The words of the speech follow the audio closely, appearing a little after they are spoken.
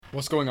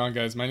What's going on,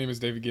 guys? My name is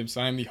David Gibbs.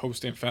 I am the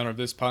host and founder of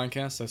this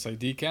podcast,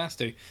 SIDcast,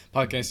 a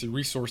podcasting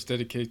resource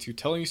dedicated to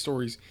telling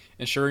stories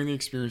and sharing the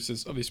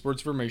experiences of the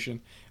sports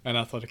information and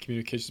athletic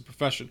communications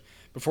profession.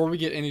 Before we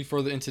get any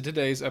further into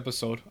today's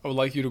episode, I would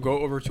like you to go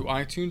over to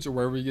iTunes or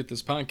wherever you get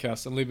this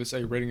podcast and leave us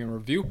a rating and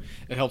review.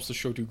 It helps the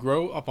show to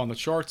grow up on the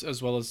charts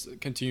as well as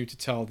continue to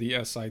tell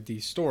the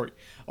SID story.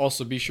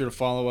 Also, be sure to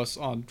follow us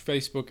on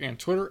Facebook and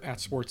Twitter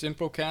at Sports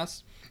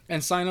Infocast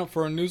and sign up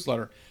for our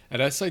newsletter at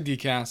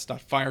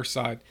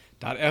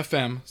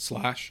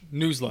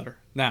sidcast.fireside.fm/newsletter.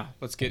 Now,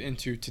 let's get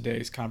into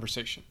today's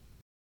conversation.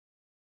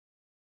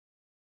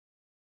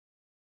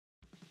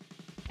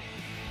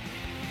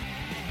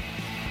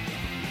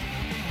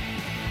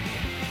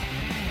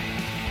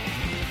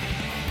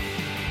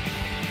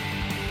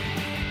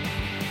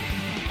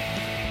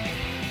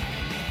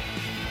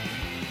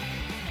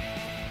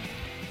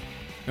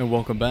 And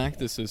welcome back.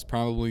 This is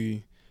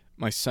probably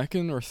my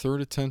second or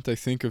third attempt, I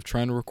think, of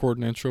trying to record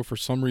an intro. For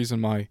some reason,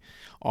 my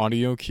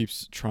audio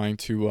keeps trying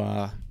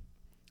to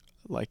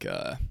like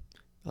a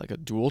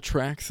dual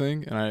track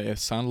thing, and it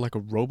sounded like a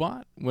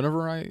robot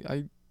whenever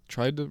I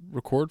tried to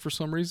record for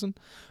some reason.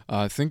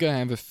 I think I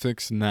have it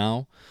fixed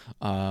now.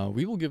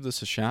 We will give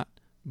this a shot.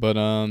 But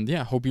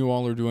yeah, hope you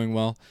all are doing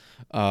well.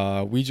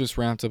 We just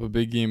wrapped up a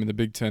big game in the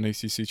Big Ten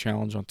ACC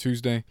Challenge on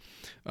Tuesday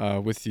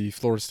with the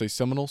Florida State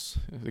Seminoles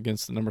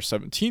against the number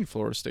 17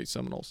 Florida State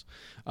Seminoles.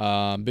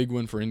 Big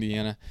win for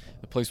Indiana.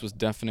 The place was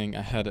deafening.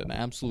 I had an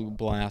absolute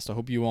blast. I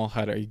hope you all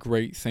had a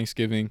great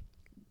Thanksgiving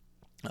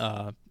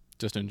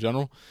just in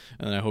general.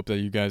 And I hope that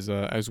you guys,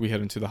 as we head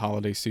into the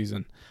holiday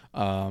season,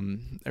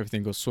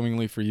 everything goes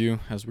swimmingly for you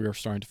as we are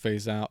starting to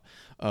phase out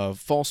of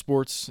fall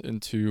sports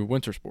into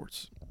winter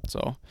sports.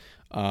 So,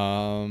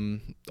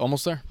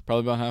 almost there,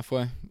 probably about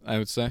halfway, I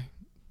would say,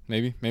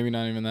 maybe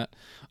not even that,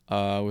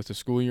 with the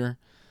school year.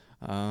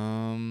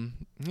 Yeah,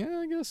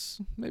 I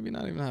guess maybe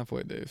not even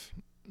halfway, Dave.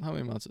 How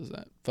many months is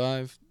that?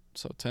 5,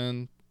 so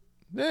 10.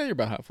 Yeah, you're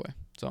about halfway.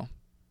 So,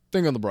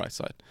 think on the bright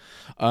side.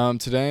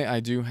 Today I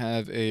do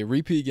have a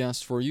repeat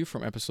guest for you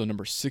from episode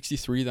number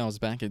 63. That was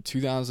back in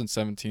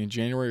 2017.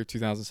 January of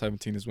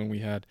 2017 is when we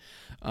had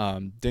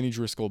Denny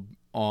Driscoll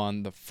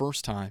on the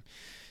first time.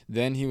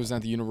 Then he was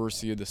at the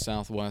University of the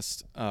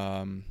Southwest.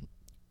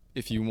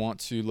 If you want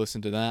to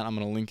listen to that, I'm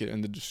going to link it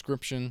in the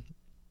description.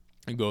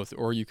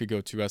 Or you could go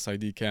to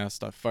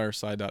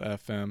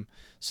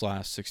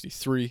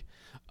sidcast.fireside.fm/63.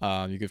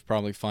 You could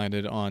probably find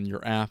it on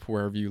your app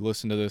wherever you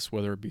listen to this,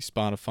 whether it be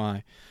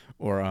Spotify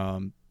or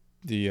what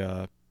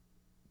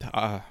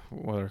are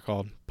they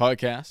called?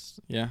 Podcasts.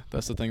 Yeah,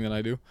 that's the thing that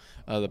I do.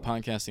 The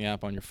podcasting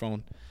app on your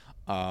phone.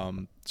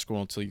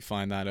 Scroll until you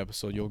find that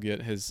episode. You'll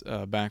get his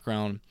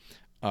background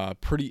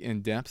pretty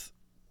in-depth.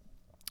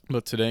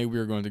 But today we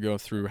are going to go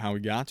through how he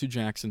got to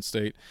Jackson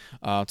State,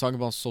 talk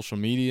about social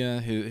media,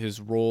 his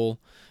role,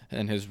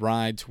 and his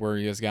ride to where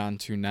he has gotten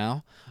to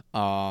now,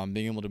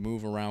 being able to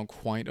move around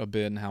quite a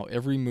bit, and how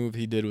every move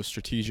he did was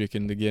strategic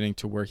into getting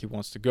to where he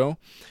wants to go.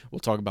 We'll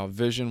talk about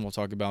vision. We'll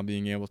talk about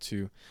being able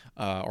to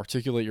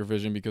articulate your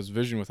vision, because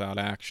vision without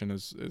action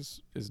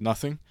is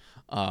nothing.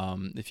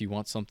 If you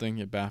want something,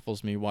 it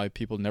baffles me why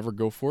people never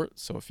go for it.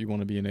 So if you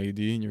want to be an AD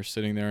and you're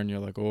sitting there and you're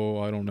like,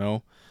 oh, I don't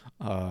know,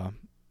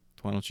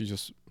 why don't you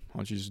just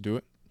do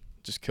it?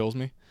 It just kills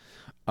me.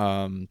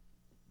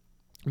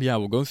 Yeah,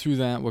 we'll go through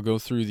that. We'll go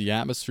through the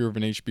atmosphere of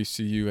an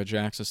HBCU at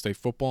Jackson State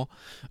football.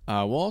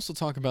 We'll also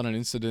talk about an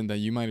incident that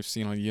you might have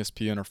seen on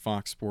ESPN or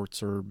Fox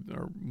Sports or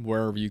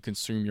wherever you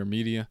consume your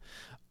media.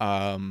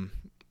 The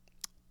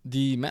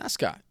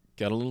mascot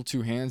got a little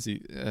too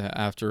handsy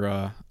after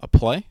a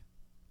play.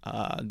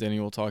 Denny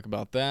will talk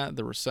about that,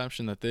 the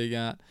reception that they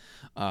got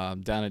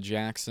down at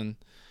Jackson.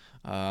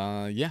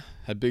 Yeah,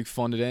 had big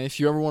fun today. If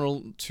you ever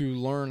want to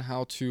learn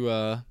how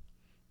to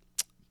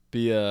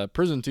be a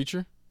prison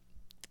teacher,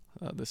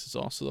 this is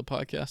also the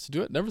podcast to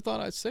do it. Never thought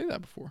I'd say that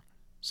before.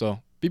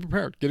 So be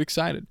prepared. Get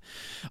excited.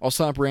 I'll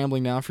stop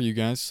rambling now for you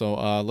guys. So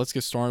let's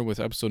get started with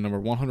episode number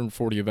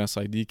 140 of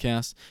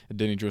SIDcast.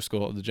 Denny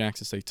Driscoll of the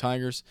Jackson State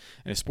Tigers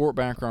and a sport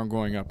background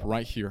growing up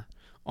right here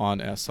on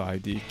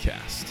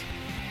SIDcast.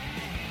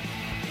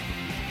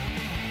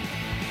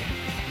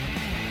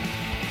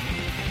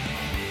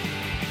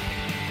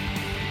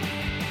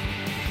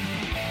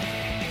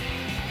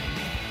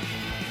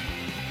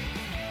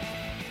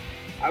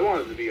 I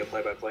wanted to be a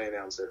play-by-play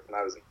announcer when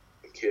I was a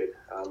kid.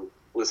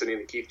 Listening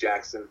to Keith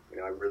Jackson,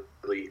 I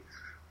really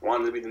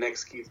wanted to be the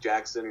next Keith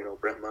Jackson,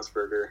 Brent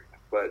Musburger.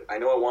 But I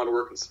know I wanted to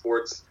work in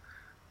sports.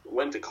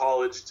 Went to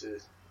college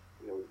to,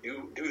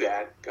 do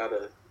that. Got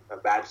a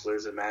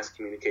bachelor's in mass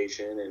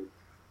communication and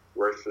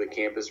worked for the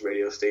campus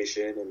radio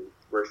station and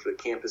worked for the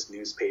campus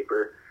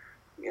newspaper.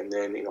 And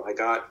then, I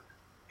got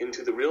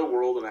into the real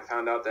world and I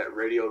found out that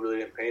radio really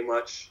didn't pay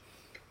much.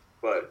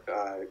 But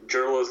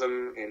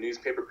journalism and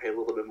newspaper pay a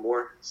little bit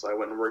more, so I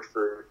went and worked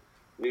for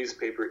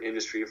newspaper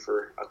industry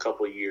for a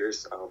couple of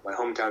years. My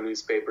hometown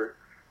newspaper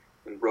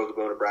in Broken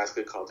Bow,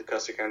 Nebraska, called the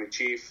Custer County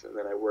Chief, and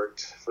then I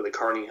worked for the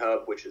Kearney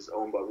Hub, which is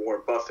owned by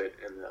Warren Buffett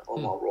and the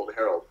Omaha World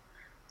Herald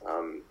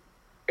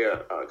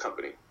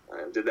company.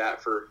 I did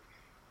that for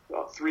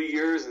about 3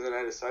 years, and then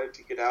I decided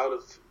to get out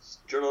of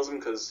journalism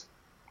because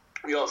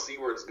we all see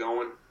where it's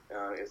going.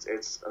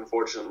 It's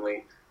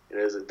unfortunately, it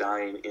is a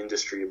dying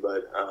industry,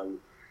 but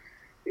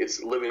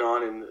it's living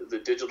on in the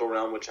digital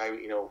realm, which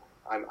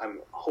I'm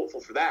hopeful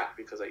for that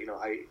because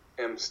I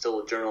am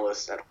still a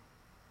journalist at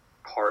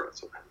heart,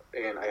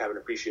 and I have an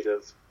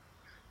appreciative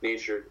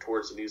nature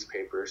towards the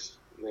newspapers.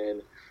 And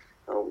then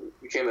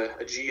became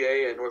a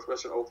GA at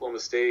Northwestern Oklahoma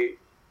State.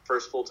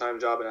 First full-time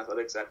job in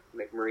athletics at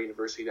McMurray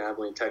University in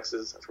Abilene,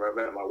 Texas. That's where I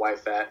met my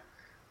wife at.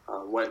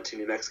 Went to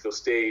New Mexico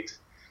State.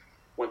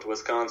 Went to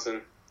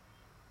Wisconsin.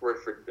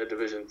 Worked for a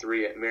Division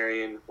III at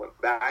Marion. Went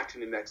back to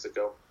New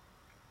Mexico.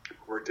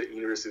 Worked at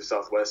University of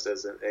Southwest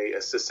as an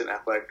assistant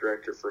athletic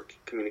director for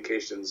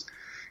communications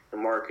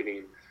and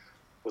marketing.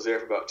 Was there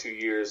for about 2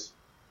 years.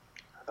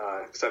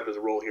 Accepted a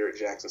role here at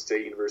Jackson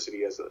State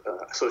University as an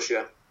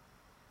associate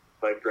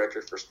athletic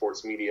director for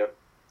sports media,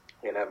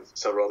 and have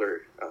several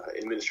other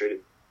administrative.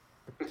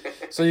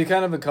 So you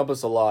kind of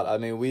encompass a lot. I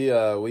mean,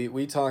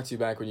 we talked to you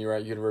back when you were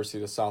at University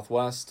of the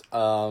Southwest. I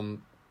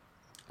want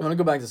to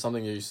go back to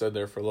something you said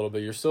there for a little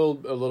bit. You're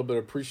still a little bit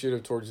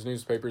appreciative towards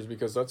newspapers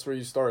because that's where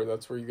you started.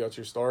 That's where you got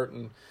your start.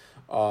 And,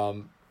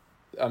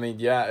 I mean,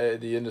 yeah,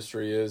 the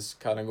industry is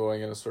kind of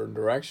going in a certain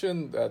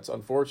direction. That's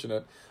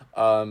unfortunate.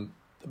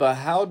 But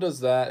how does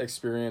that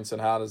experience and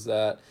how does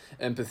that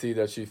empathy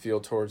that you feel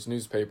towards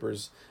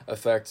newspapers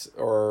affect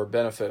or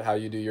benefit how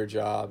you do your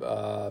job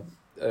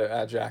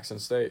at Jackson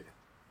State?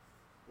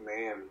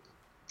 Man,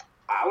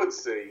 I would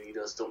say you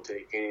just don't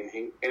take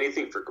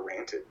anything for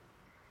granted.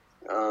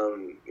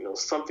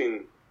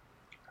 Something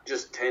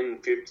just 10,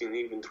 15,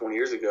 even 20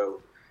 years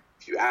ago,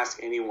 if you ask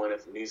anyone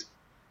if the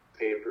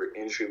newspaper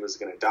industry was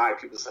going to die,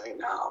 people say,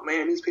 no,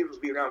 man, newspapers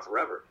will be around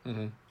forever.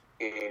 Mm-hmm.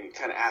 And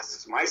kind of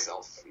ask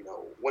myself,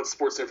 what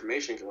sports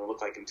information can it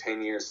look like in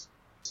 10 years,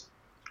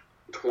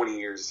 20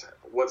 years?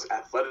 What's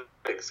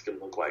athletics going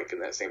to look like in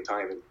that same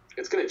time? And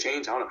it's going to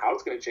change. I don't know how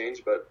it's going to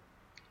change, but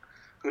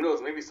who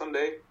knows? Maybe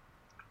someday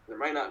there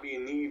might not be a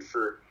need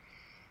for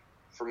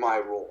my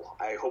role.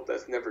 I hope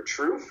that's never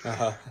true.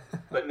 Uh-huh.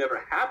 That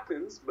never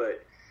happens,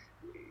 but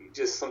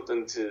just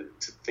something to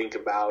think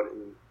about.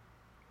 And,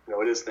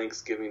 it is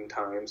Thanksgiving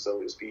time,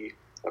 so just be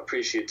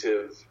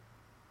appreciative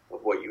of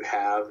what you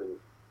have and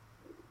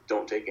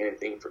don't take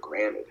anything for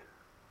granted.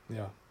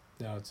 Yeah,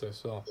 I'd say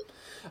so.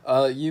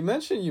 You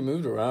mentioned you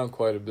moved around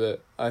quite a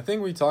bit. I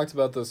think we talked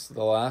about this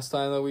the last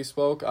time that we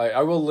spoke.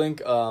 I will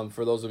link,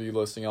 for those of you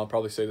listening, I'll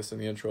probably say this in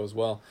the intro as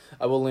well.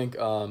 I will link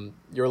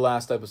your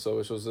last episode,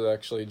 which was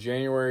actually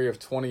January of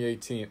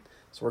 2018.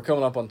 So we're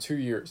coming up on 2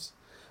 years.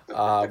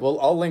 Well,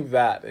 I'll link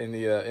that in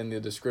the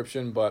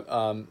description. But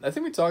I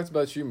think we talked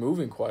about you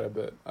moving quite a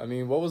bit. I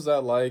mean, what was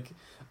that like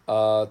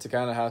to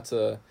kind of have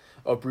to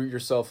uproot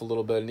yourself a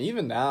little bit? And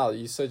even now,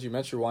 you said you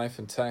met your wife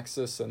in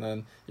Texas and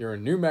then you're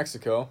in New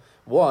Mexico.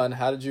 One,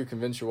 how did you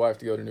convince your wife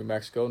to go to New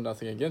Mexico?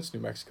 Nothing against New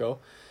Mexico.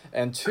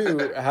 And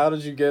two, how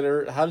did you get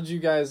her? How did you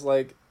guys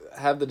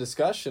have the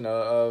discussion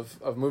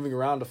of moving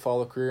around to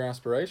follow career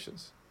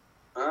aspirations?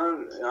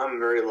 I'm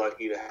very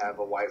lucky to have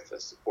a wife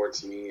that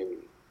supports me and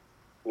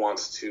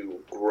wants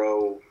to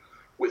grow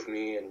with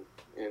me, and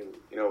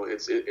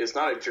it's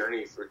not a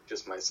journey for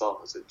just myself.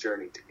 It's a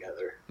journey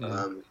together.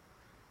 Mm-hmm.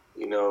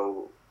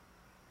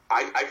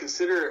 I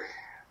consider,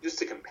 just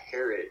to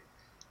compare it,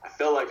 I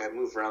felt like I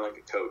moved around like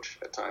a coach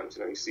at times.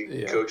 You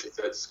see coaches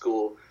at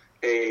school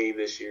A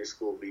this year,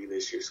 school B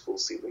this year, school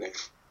C the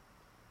next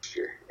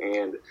year.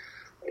 And,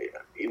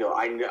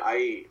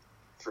 I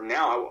from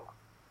now,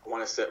 I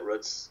want to set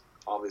roots,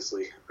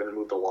 obviously. I've been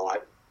moved a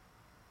lot.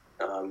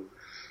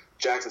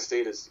 Jackson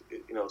State is,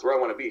 it's where I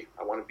want to be.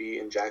 I want to be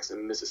in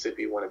Jackson,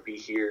 Mississippi. I want to be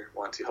here. I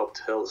want to help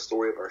tell the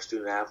story of our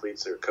student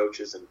athletes, their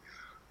coaches, and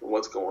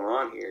what's going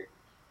on here.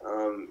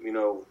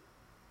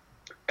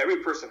 Every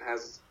person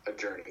has a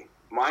journey.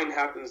 Mine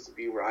happens to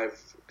be where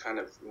I've kind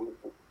of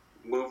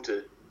moved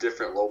to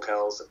different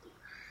locales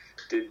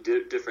and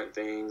did different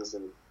things.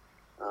 And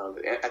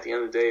at the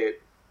end of the day,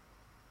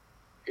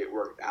 it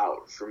worked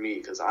out for me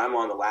because I'm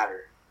on the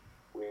ladder,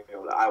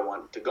 that I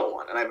want to go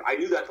on. And I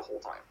knew that the whole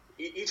time.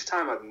 Each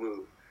time I've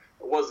moved,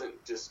 it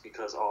wasn't just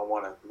because, I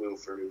want to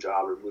move for a new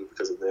job or move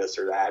because of this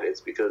or that.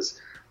 It's because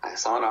I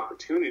saw an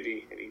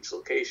opportunity in each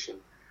location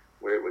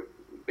where it would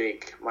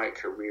make my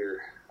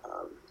career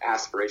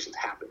aspirations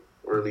happen,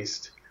 or at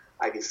least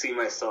I can see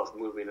myself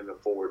moving in a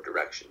forward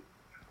direction.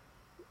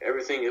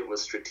 Everything, it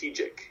was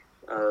strategic.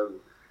 I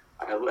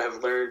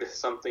have learned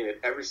something at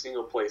every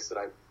single place that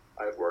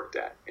I've worked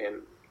at,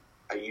 and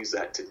I use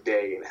that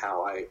today in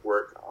how I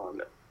work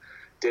on a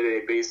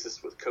day-to-day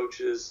basis with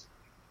coaches,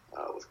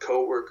 with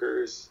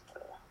coworkers,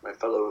 my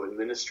fellow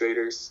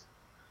administrators,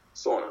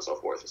 so on and so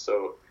forth.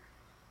 So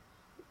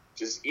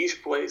just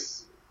each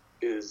place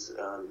is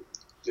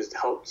just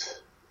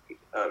helped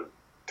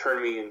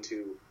turn me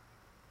into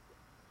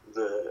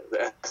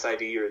the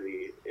SID or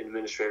the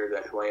administrator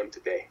that who I am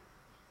today.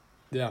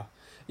 Yeah.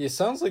 It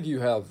sounds like you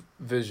have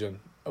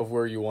vision of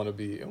where you want to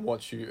be and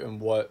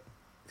what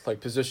like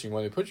position you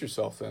want to put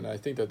yourself in. I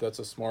think that that's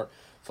a smart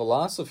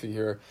philosophy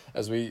here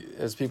as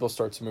people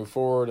start to move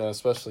forward, and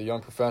especially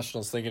young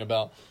professionals thinking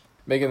about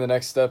making the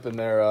next step in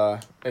their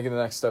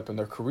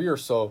career.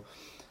 So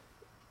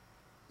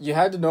you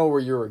had to know where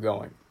you were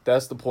going.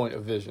 That's the point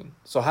of vision.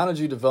 So how did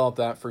you develop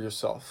that for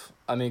yourself?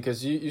 I mean,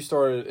 because you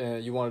started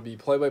and you want to be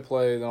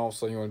play-by-play, then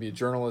also you want to be a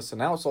journalist, and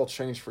now it's all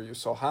changed for you.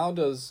 So how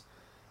does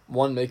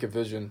one make a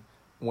vision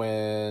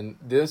when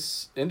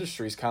this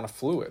industry is kind of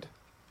fluid?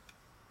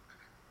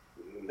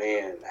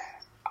 Man,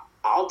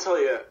 I'll tell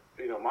you,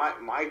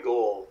 my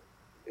goal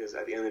is,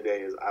 at the end of the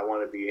day, is I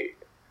want to be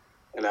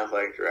an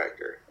athletic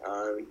director.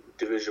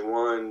 Division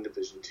I,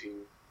 Division II,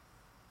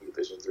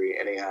 Division III,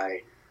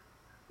 NAI,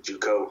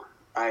 JUCO.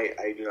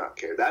 I do not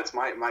care. That's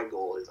my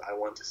goal, is I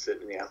want to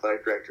sit in the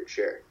athletic director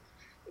chair.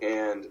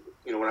 And,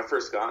 when I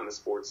first got into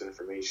sports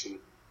information,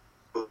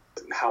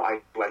 how I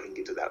can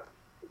get to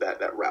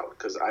that route,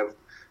 because I've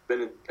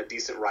been a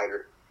decent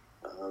writer.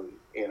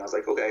 And I was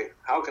like, okay,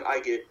 how can I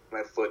get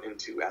my foot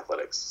into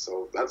athletics?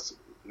 So that's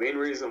the main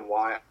reason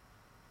why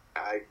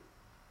I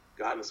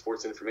got into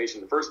sports information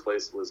in the first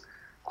place, was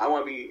I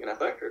want to be an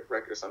athletic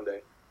director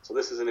someday. So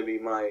this is going to be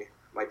my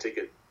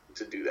ticket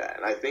to do that.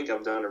 And I think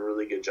I've done a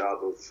really good job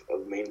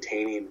of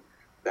maintaining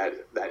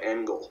that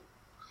end goal.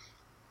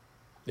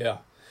 Yeah.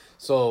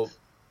 So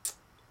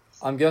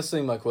I'm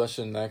guessing my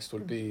question next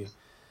would be,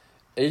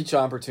 each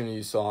opportunity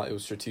you saw, it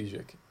was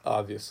strategic,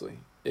 obviously.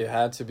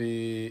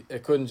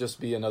 It couldn't just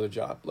be another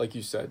job. Like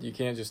you said, you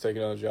can't just take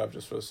another job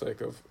just for the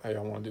sake of, hey, I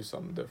want to do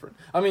something different.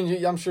 I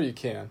mean, I'm sure you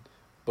can,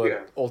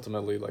 but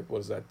ultimately, like, what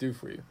does that do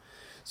for you?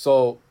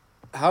 So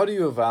how do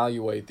you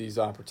evaluate these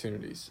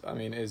opportunities? I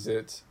mean, is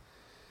it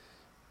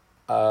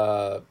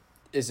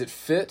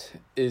fit?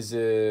 Is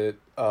it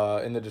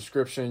in the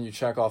description you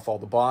check off all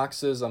the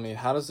boxes? I mean,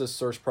 how does this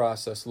search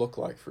process look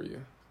like for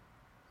you?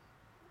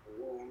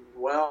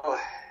 Well,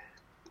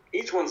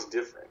 each one's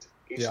different.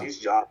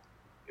 Each job,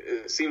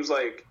 it seems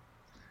like,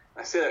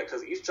 I say that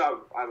because each job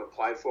I've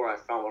applied for, I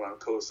found one on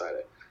CoSite.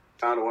 I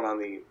found one on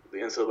the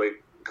NCAA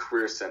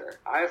Career Center.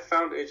 I have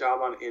found a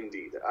job on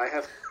Indeed.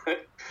 I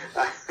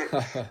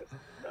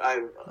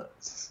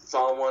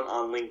saw one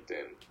on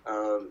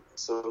LinkedIn.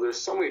 So there's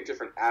so many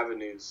different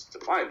avenues to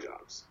find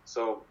jobs.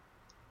 So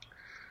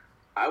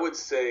I would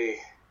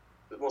say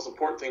the most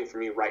important thing for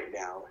me right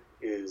now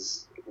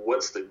is,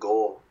 what's the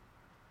goal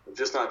of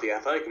just not the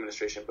athletic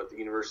administration, but the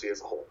university as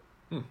a whole.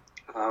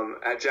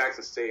 At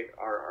Jackson State,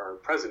 our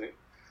president,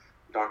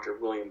 Dr.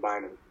 William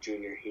Bynum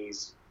Jr.,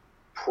 he's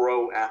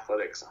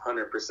pro-athletics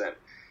 100%.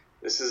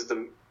 This is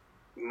the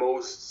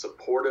most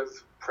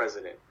supportive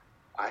president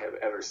I have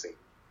ever seen.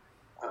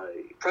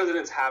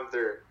 Presidents have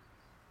their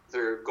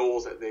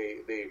goals that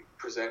they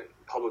present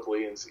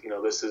publicly, and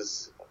this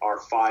is our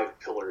 5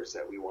 pillars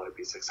that we want to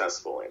be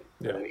successful in.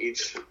 Yeah. And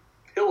each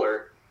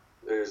pillar,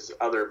 there's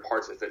other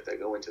parts of it that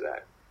go into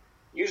that.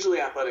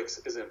 Usually athletics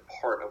isn't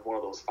part of one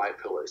of those 5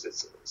 pillars.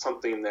 It's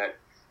something that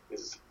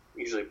is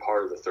usually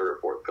part of the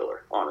 3rd or 4th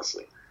pillar,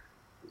 honestly.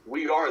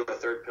 We are the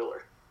 3rd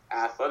pillar.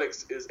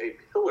 Athletics is a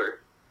pillar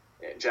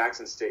at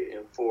Jackson State,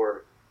 and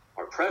for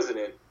our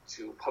president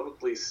to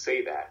publicly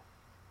say that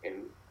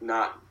and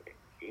not,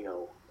 and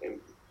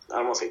I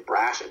don't want to say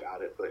brash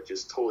about it, but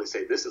just totally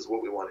say, this is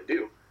what we want to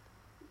do.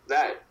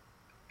 That,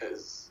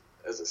 as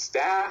a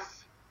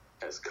staff,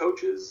 as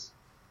coaches,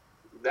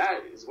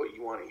 that is what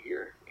you want to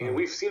hear. And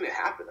we've seen it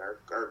happen.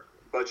 Our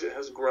budget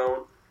has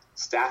grown,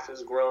 staff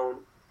has grown,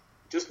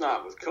 just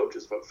not with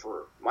coaches, but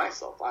for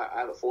myself. I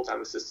have a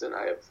full-time assistant.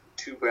 I have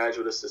 2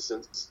 graduate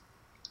assistants,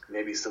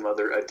 maybe some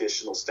other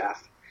additional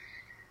staff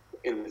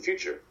in the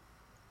future.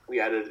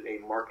 We added a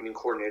marketing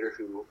coordinator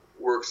who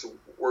works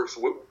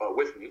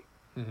with me.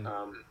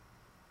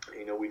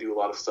 Mm-hmm. We do a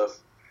lot of stuff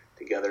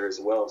together as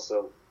well.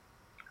 So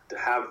to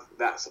have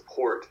that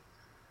support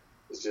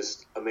is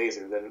just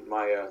amazing. Then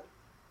my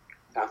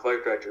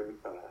athletic director,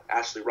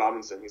 Ashley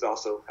Robinson, he's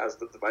also has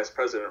the vice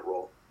president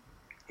role.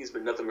 He's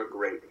been nothing but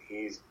great.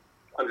 He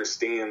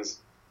understands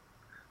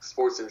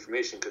sports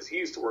information because he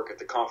used to work at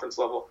the conference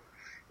level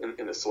in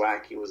the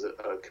SWAC. He was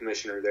a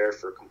commissioner there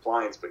for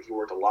compliance, but he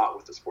worked a lot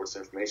with the sports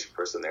information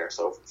person there.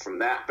 So from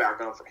that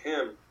background for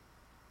him,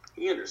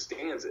 he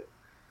understands it.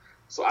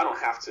 So I don't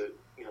have to,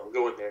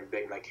 go in there and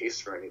beg my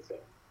case for anything.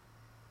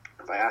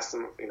 If I ask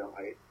him,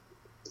 I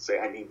say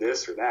I need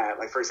this or that.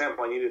 Like, for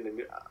example, I needed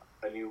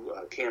a new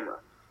camera.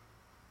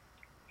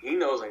 He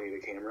knows I need a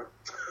camera.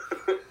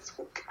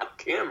 So got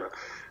a camera.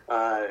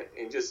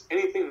 And just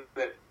anything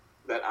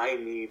that I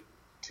need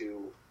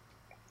to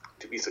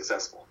be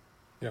successful.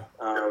 Yeah.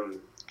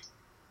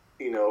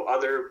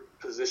 Other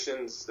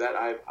positions that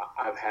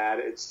I've had,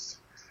 it's,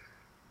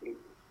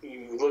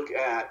 you look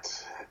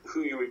at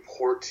who you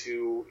report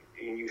to,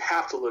 and you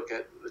have to look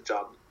at the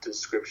job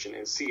description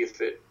and see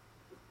if it,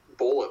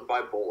 bullet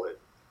by bullet,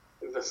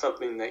 if it's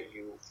something that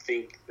you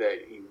think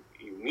that you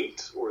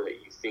meet, or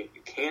that you think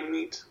you can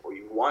meet, or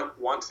you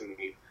want to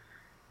meet,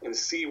 and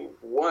see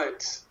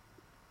what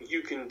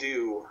you can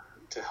do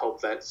to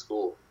help that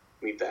school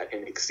meet that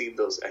and exceed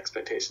those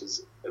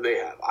expectations they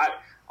have.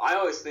 I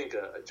always think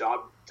a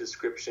job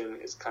description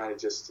is kind of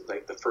just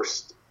like the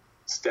first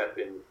step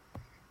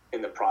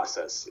in the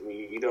process. I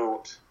mean, you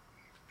don't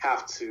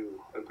have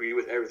to agree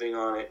with everything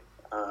on it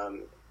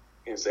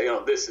and say,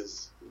 oh, this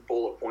is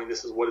bullet point,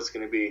 this is what it's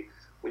going to be.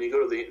 When you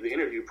go to the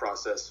interview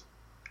process,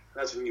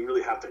 that's when you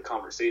really have the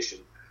conversation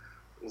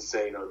and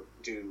say, you know,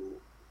 do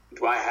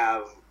I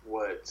have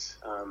what,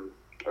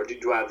 or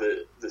do I have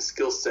the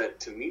skill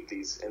set to meet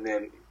these? And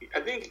then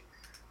I think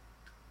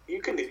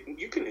you can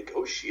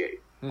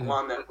negotiate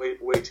along that way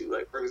too.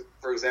 Like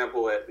for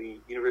example, at the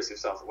University of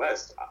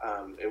Southwest,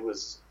 it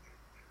was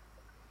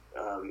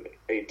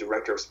a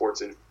director of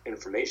sports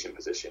information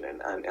position,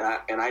 and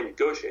I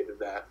negotiated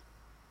that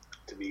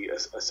to be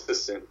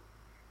assistant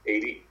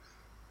AD.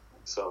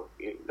 So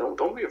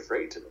don't be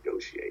afraid to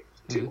negotiate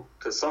too,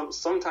 because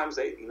sometimes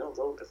they, you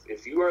know,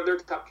 if you are their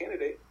top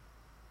candidate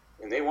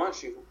and they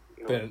want you,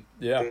 you know, then,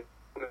 yeah,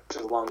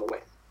 along the way.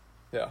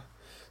 Yeah.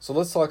 So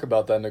let's talk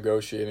about that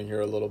negotiating here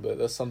a little bit.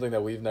 That's something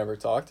that we've never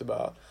talked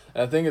about.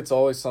 And I think it's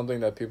always something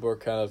that people are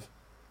kind of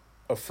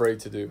afraid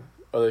to do,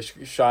 or they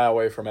shy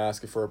away from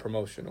asking for a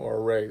promotion or a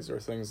raise or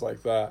things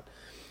like that.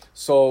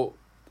 So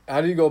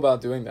how do you go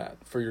about doing that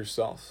for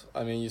yourself?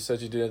 I mean, you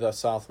said you did it at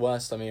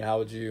Southwest. I mean, how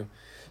would you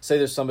say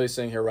there's somebody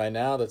sitting here right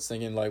now that's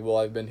thinking like, well,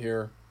 I've been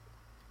here,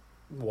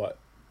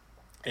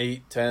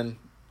 8, 10,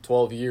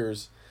 12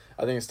 years.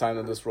 I think it's time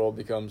that this role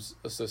becomes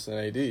assistant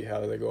AD. How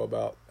do they go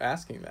about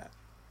asking that?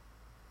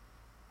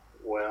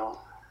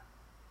 Well,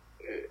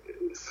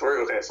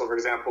 so for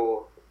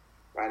example,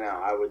 right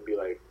now I would be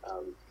like,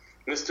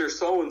 Mr.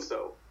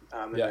 So-and-so.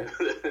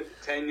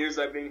 10 years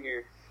I've been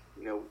here,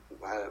 you know,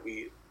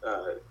 we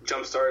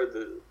jump-started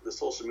the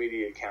social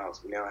media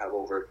accounts. We now have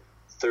over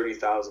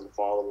 30,000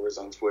 followers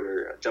on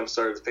Twitter.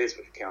 Jump-started the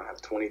Facebook account,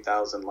 have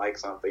 20,000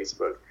 likes on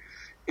Facebook.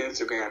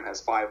 Instagram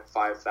has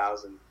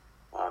 5,000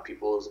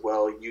 people as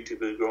well.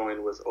 YouTube is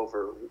growing with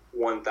over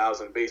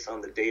 1,000 based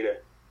on the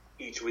data.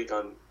 Each week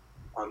on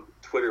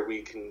Twitter,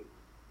 we can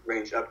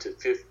range up to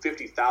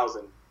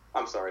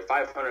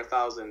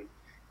 500,000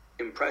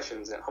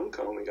 impressions. At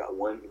Homecoming, we got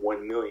 1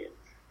 million.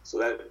 So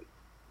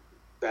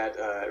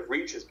that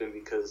reach has been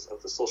because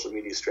of the social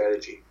media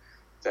strategy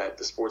that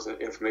the Sports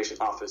and Information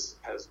Office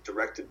has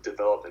directed,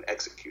 developed, and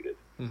executed.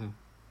 Mm-hmm.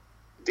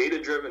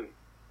 Data-driven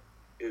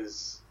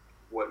is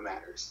what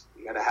matters.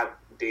 You got to have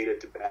data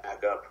to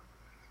back up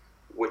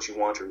what you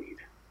want or need,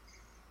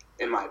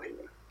 in my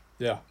opinion.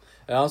 Yeah.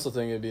 And I also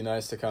think it'd be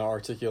nice to kind of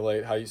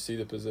articulate how you see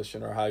the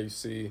position, or how you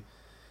see,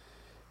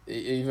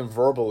 even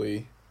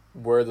verbally,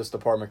 where this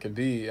department can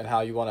be and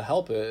how you want to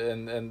help it.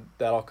 And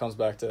that all comes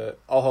back to,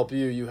 I'll help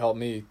you, you help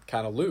me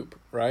kind of loop,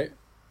 right?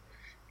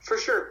 For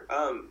sure.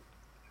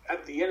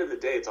 At the end of the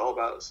day, it's all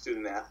about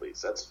student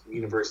athletes. That's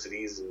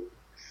universities and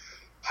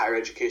higher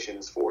education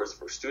is for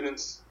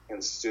students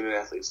and student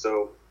athletes.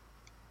 So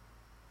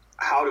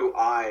how do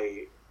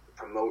I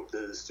promote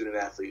the student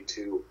athlete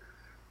to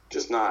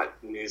just not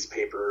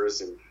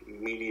newspapers and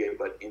media,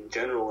 but in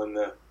general in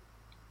the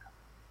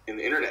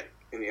internet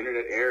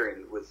era,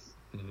 and with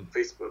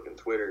Facebook and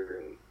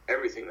Twitter and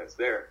everything that's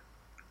there,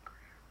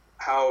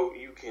 how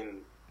you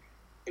can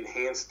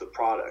enhance the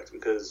product?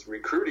 Because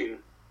recruiting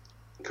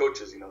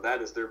coaches, you know,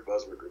 that is their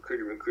buzzword: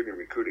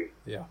 recruiting.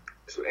 Yeah.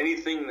 So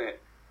anything that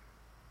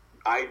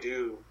I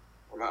do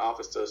or my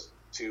office does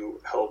to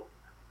help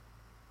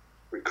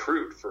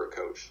recruit for a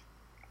coach,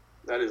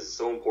 that is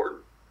so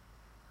important,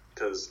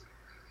 because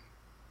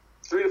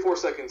 3 to 4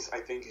 seconds, I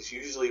think, is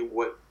usually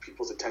what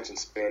people's attention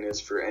span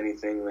is for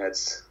anything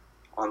that's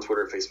on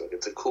Twitter or Facebook.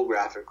 It's a cool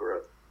graphic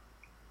or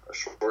a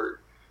short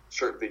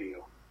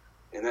video.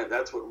 And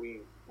that's what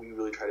we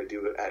really try to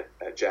do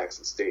at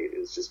Jackson State,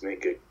 is just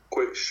make it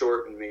quick,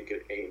 short, and make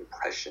it an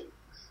impression.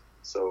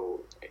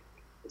 So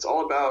it's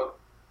all about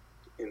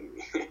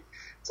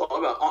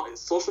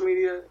social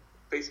media,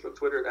 Facebook,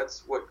 Twitter.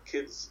 That's what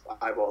kids'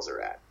 eyeballs are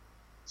at.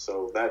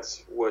 So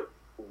that's what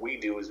we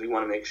do, is we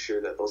want to make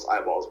sure that those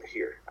eyeballs are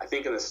here. I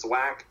think in the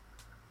SWAC,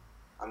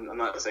 I'm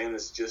not saying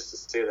this just to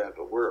say that,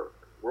 but we're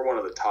one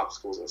of the top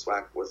schools in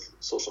SWAC with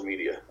social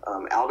media.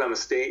 Alabama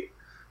State,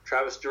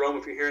 Travis Jerome,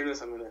 if you're hearing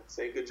this, I'm going to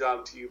say good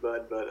job to you,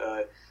 bud.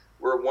 But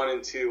we're 1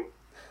 and 2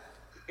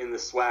 in the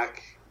SWAC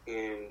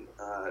in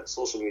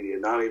social media.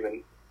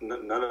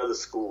 None of the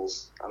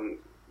schools.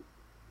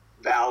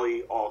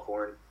 Valley,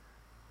 Alcorn,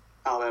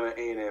 Alabama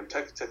A&M,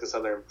 Texas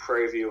Southern,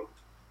 Prairie View,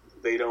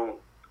 they don't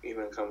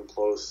even come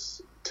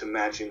close to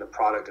matching the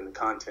product and the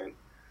content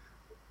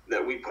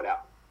that we put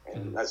out.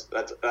 And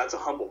that's a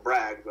humble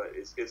brag, but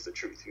it's the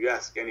truth. You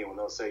ask anyone,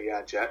 they'll say,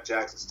 yeah,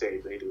 Jackson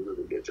State, they do a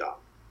really good job.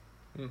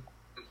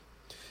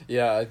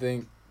 Yeah, I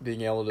think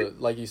being able to,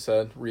 like you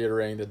said,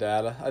 reiterating the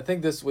data. I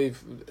think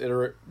we've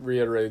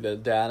reiterated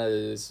that data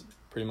is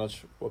pretty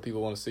much what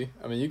people want to see.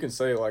 I mean, you can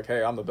say like,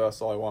 hey, I'm the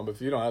best, all I want, but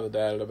if you don't have the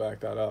data to back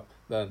that up,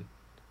 then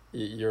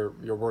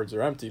your words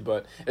are empty,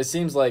 but it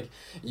seems like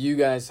you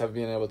guys have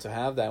been able to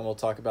have that, and we'll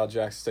talk about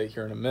Jackson State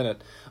here in a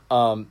minute.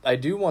 I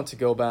do want to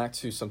go back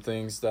to some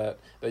things that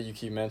you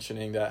keep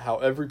mentioning, that how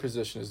every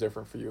position is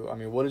different for you. I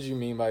mean, what did you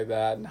mean by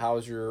that, and how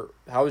has your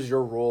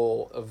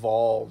role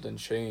evolved and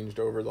changed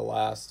over the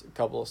last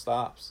couple of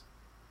stops?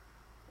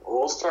 Well,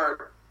 we'll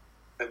start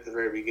at the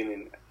very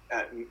beginning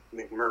at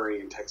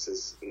McMurray in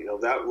Texas.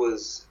 That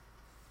was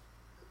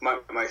my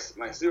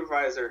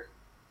supervisor.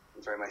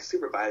 My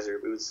supervisor,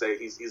 we would say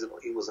he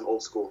was an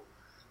old school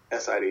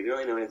SID. He didn't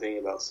really know anything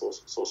about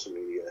social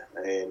media,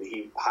 and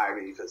he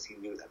hired me because he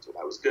knew that's what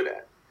I was good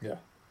at. Yeah.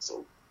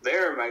 So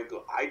there,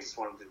 I just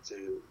wanted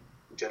to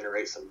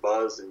generate some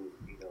buzz and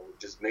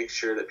just make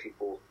sure that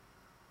people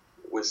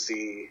would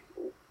see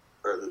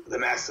the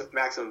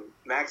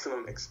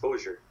maximum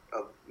exposure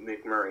of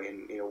McMurray,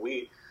 and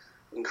we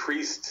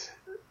increased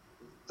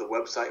the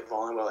website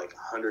volume by like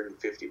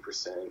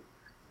 150%.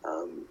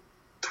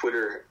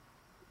 Twitter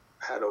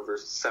had over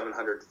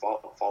 700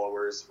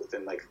 followers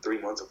within like 3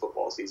 months of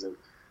football season.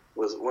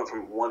 Went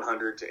from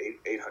 100 to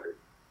 800,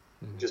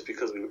 just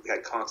because we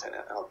had content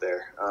out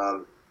there.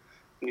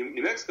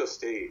 New Mexico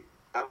State,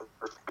 that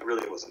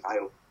really was an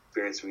eye-opening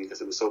experience for me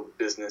because it was so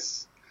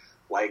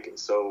business-like and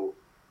so,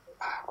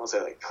 I won't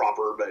say like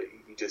proper, but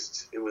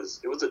it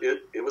was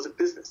a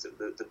business.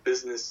 The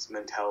business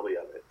mentality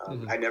of it.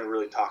 I never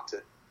really talked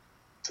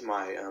to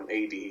my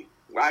AD.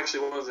 Well,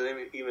 actually,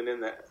 wasn't even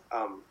in that.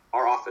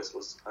 Our office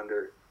was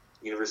under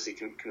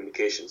University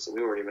Communications, so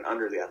we weren't even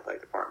under the athletic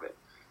department,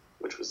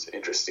 which was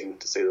interesting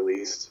to say the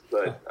least.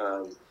 But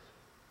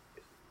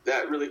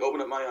that really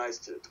opened up my eyes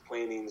to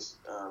plannings,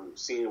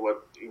 seeing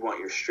what you want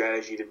your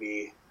strategy to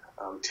be,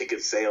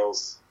 ticket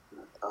sales,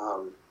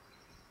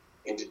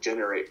 and to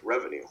generate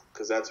revenue,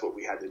 because that's what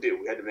we had to do.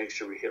 We had to make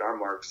sure we hit our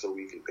mark so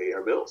we could pay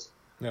our bills.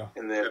 Yeah.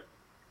 And then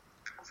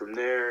from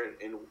there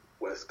in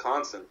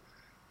Wisconsin,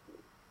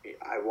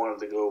 I wanted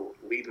to go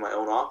lead my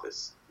own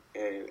office,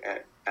 and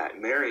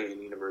at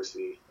Marian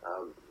University,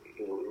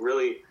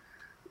 really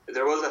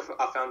there was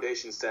a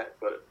foundation set,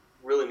 but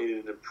really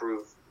needed to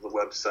improve the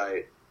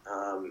website.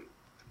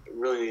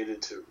 Really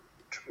needed to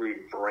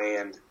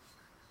rebrand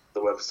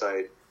the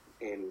website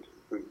and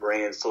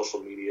rebrand social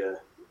media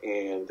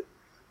and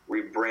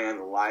rebrand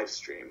the live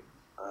stream.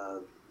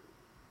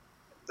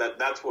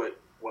 That's what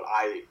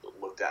I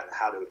looked at and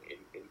how to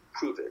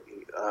improve it.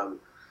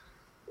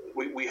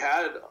 We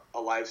had a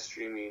live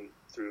streaming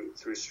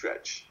through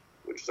Stretch,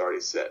 which was already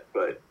set,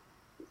 but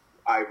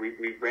I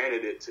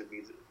rebranded it to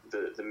be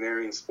the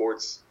Marian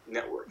Sports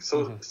Network.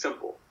 So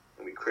simple.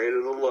 And we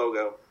created a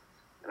logo,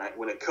 and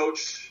when a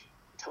coach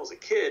tells a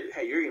kid,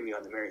 "Hey, you're going to be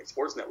on the Marian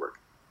Sports Network,"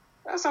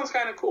 that sounds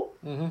kind of cool.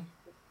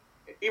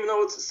 Even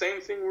though it's the same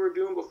thing we were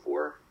doing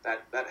before,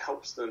 that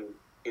helps them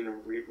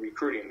in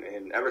recruiting.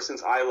 And ever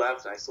since I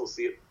left, I still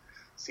see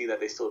that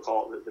they still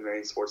call it the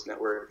Marian Sports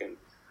Network, and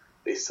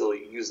they still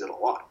use it a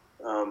lot.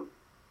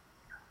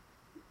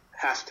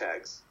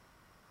 Hashtags.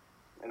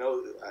 I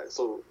know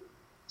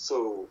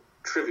so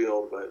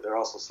trivial, but they're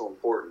also so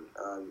important.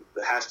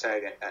 The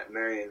hashtag at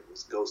Marian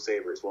was Go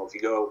Sabres. Well, if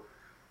you go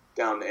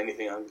down to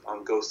anything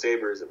on Go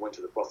Sabres, it went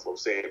to the Buffalo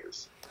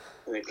Sabres.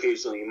 And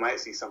occasionally you might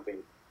see something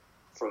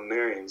from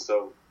Marian.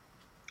 So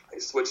I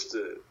switched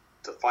to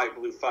Fight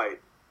Blue Fight,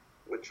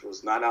 which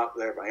was not out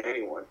there by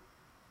anyone.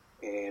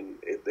 And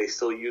they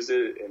still use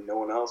it, and no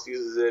one else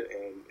uses it.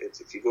 And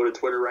if you go to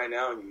Twitter right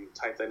now and you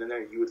type that in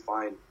there, you would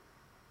find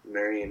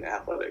Marian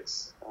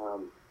Athletics.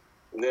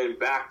 And then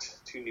back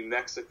to New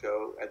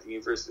Mexico at the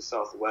University of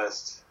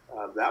Southwest,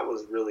 that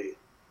was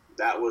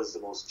the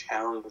most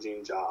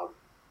challenging job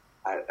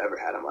I ever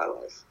had in my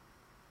life.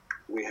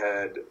 We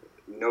had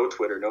no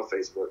Twitter, no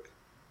Facebook.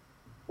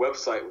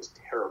 Website was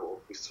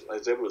terrible. I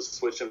was able to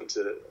switch them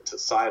to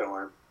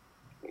Sidearm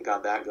and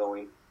got that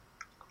going.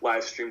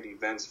 Live streamed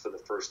events for the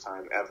first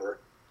time ever.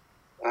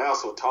 And I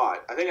also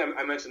taught. I think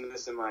I mentioned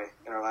this in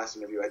our last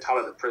interview. I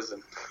taught at a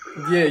prison.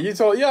 Yeah, you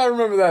told. Yeah, I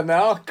remember that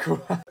now.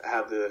 Cool. I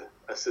had the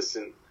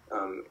assistant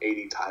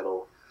AD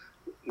title.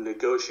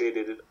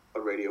 Negotiated a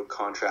radio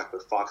contract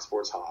with Fox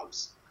Sports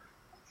Hobbs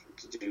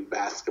to do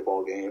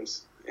basketball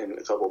games and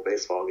a couple of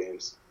baseball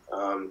games.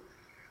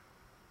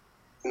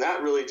 And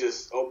that really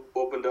just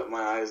opened up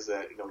my eyes.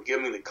 That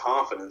give me the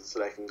confidence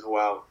that I can go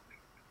out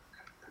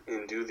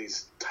and do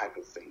these type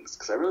of things,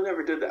 because I really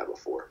never did that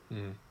before.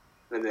 And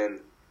then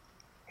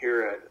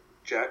here at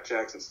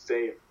Jackson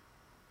State,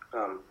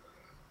 I'm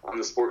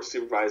the sports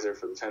supervisor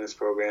for the tennis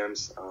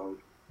programs.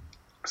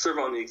 Serve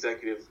on the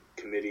executive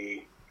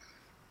committee,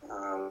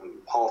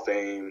 Hall of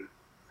Fame,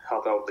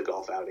 help out with the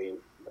golf outing.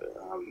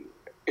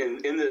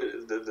 In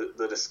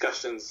the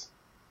discussions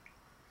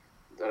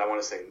that I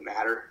want to say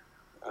matter,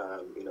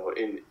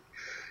 in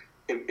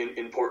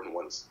important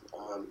ones.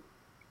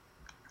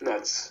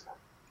 That's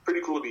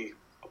pretty cool to be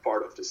a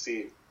part of, to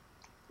see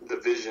the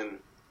vision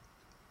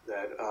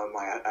that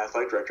my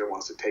athletic director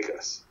wants to take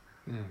us.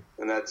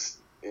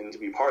 And to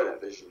be part of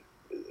that vision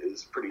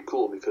is pretty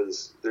cool,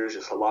 because there's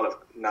just a lot of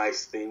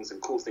nice things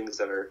and cool things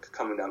that are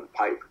coming down the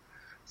pipe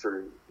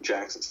for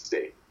Jackson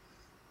State.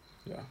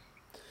 Yeah.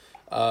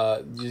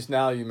 Just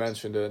now you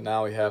mentioned it.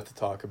 Now we have to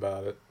talk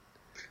about it.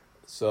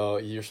 So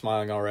you're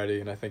smiling already,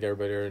 and I think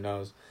everybody already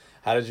knows.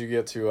 How did you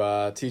get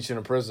to teach in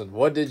a prison?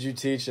 What did you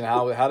teach, and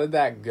how did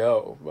that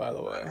go, by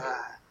the way?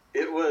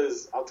 It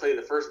was, I'll tell you,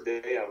 the first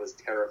day I was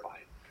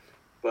terrified.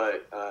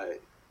 But,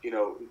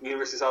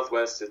 University of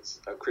Southwest, it's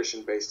a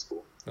Christian-based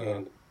school.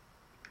 Uh-huh.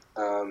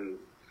 And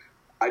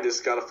I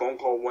just got a phone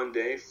call one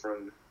day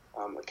from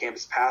a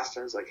campus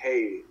pastor. He's like,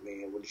 hey,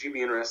 man, would you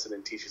be interested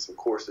in teaching some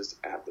courses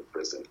at the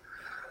prison?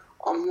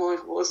 I'm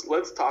like, well,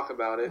 let's talk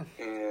about it.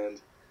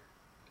 And,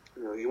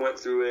 he went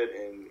through it,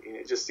 and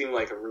it just seemed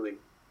like a really,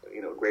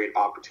 great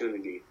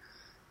opportunity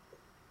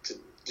to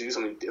do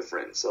something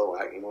different. So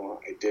I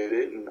did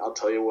it, and I'll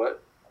tell you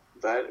what,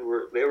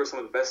 they were some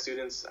of the best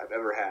students I've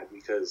ever had,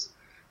 because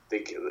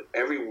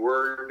every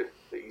word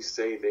that you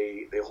say,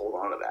 they hold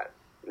on to that,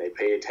 and they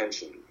pay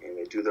attention, and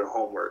they do their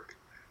homework.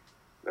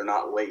 They're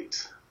not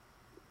late.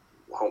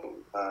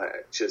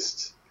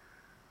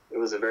 It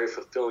was a very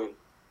fulfilling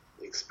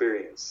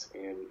experience.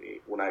 And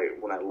when I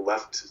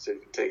left to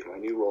take my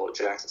new role at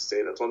Jackson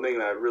State, that's one thing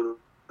that I really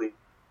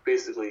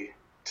basically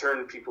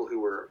turned people who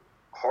were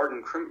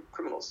hardened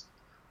criminals,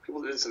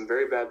 people who did some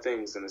very bad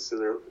things, and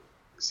to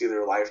see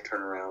their life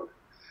turn around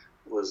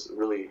was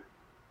really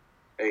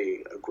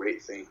a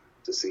great thing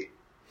to see.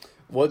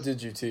 What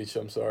did you teach?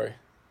 I'm sorry.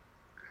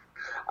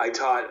 I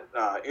taught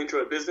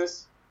intro to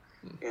business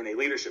in a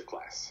leadership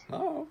class.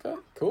 Oh, okay.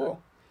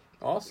 Cool.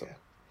 Awesome. Yeah.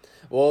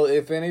 Well,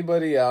 if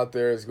anybody out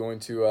there is going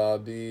to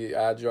be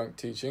adjunct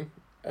teaching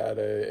at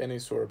any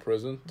sort of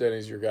prison,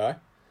 Denny's your guy.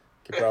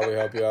 Could probably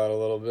help you out a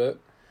little bit.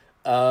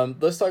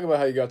 Let's talk about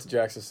how you got to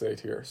Jackson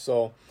State here.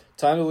 So,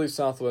 time to leave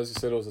Southwest. You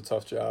said it was a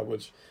tough job,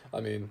 which,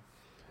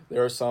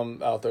 there are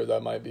some out there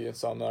that might be and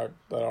some that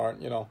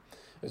aren't.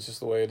 It's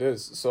just the way it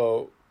is.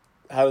 So,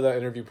 how did that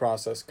interview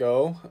process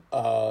go?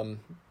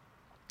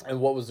 And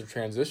what was the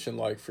transition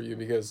like for you?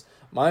 Because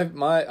I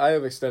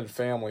have extended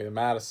family in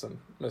Madison,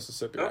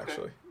 Mississippi,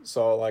 actually.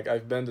 So,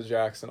 I've been to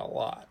Jackson a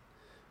lot.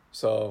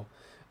 So,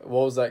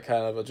 what was that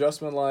kind of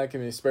adjustment like?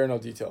 Spare no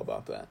detail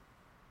about that.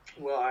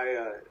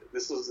 Well,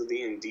 this was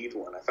the Indeed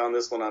one. I found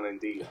this one on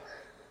Indeed.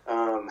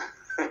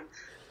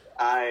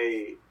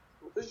 I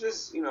was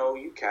just,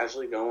 you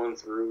casually going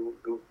through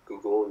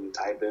Google and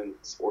type in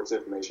sports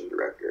information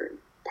director and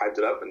typed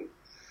it up, and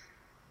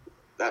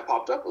that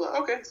popped up. I was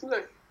like, okay, seems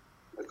like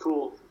a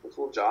cool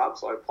job.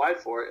 So I applied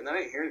for it, and then I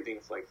didn't hear anything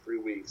for 3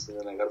 weeks, and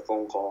then I got a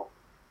phone call.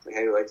 Like,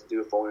 hey, I'd like to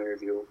do a phone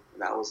interview,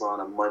 and that was on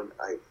a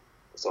Monday.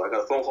 So I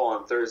got a phone call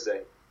on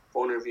Thursday,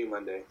 phone interview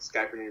Monday,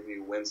 Skype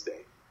interview Wednesday,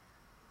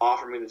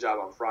 offered me the job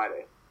on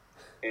Friday.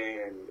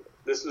 And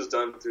this was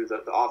done through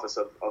the office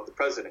of the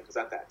president, because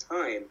at that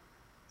time,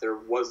 there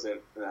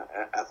wasn't an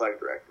athletic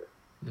director.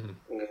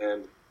 Mm-hmm.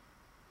 And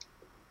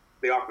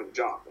they offered me the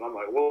job. And I'm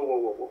like,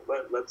 whoa.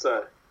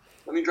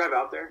 Let me drive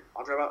out there.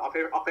 I'll drive out.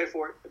 I'll pay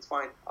for it. It's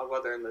fine. I'll go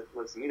out there and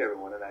let's meet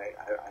everyone. And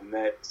I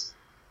met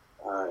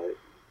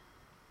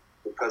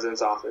the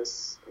president's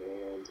office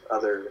and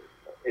other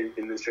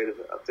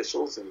administrative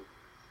officials, and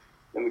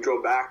then we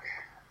drove back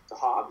to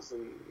Hobbs,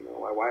 and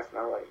my wife and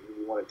I were like, "Do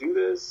you want to do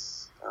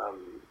this?"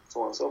 So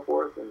on and so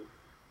forth. And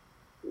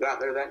we got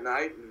there that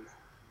night, and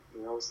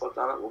slept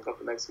on it. Woke up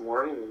the next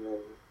morning, and then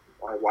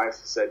my wife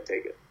said,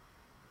 "Take it."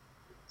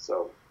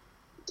 So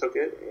we took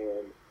it,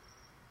 and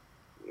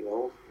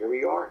here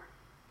we are,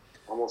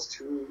 almost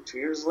two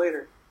years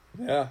later.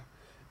 Yeah.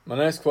 My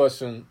next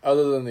question,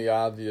 other than the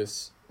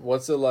obvious,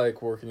 what's it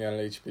like working at an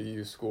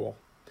HBU school?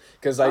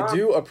 Because I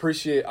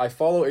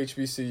follow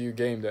HBCU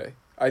game day.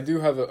 I do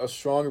have a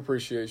strong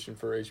appreciation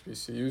for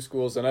HBCU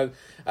schools, and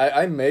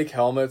I make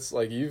helmets.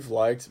 You've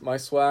liked my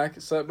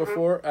swag set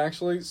before,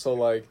 actually.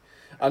 So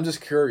I'm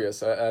just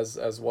curious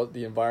as what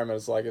the environment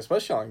is like,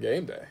 especially on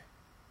game day.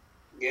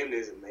 Game day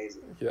is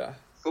amazing. Yeah.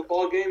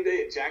 Football game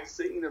day at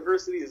Jackson State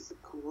University is the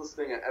coolest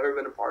thing I've ever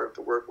been a part of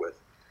to work with.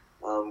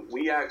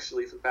 We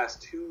actually, for the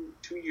past two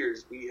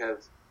years, we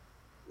have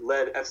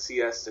led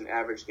FCS in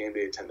average game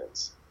day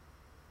attendance.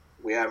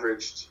 We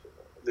averaged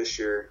this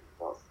year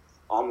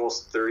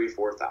almost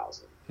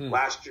 34,000.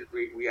 Last year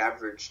we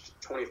averaged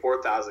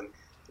 24,000.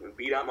 We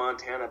beat out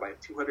Montana by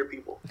 200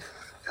 people.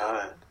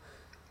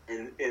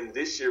 And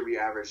this year we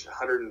averaged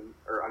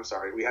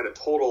we had a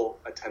total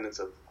attendance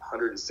of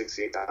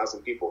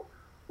 168,000 people,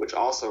 which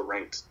also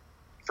ranked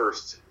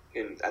first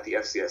at the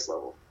FCS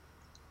level.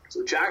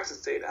 So Jackson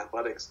State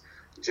athletics,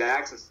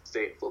 Jackson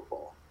State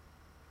football,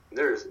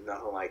 there is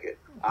nothing like it.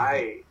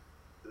 I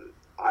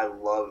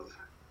love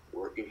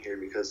working here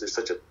because there's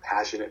such a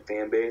passionate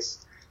fan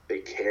base. They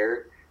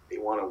care. They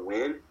want to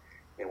win.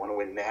 They want to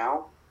win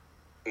now.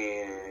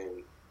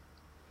 And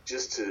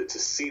just to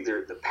see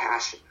the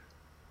passion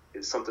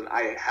is something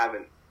I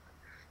haven't,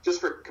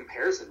 just for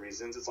comparison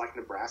reasons, it's like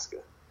Nebraska.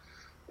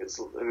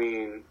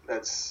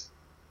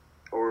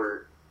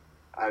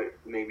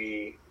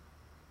 Maybe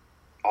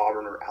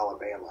Auburn or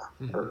Alabama,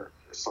 mm-hmm. or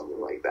something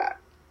like that.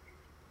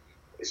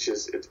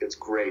 It's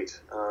great.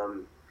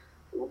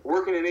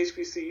 Working in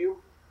HBCU,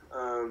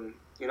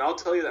 I'll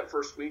tell you that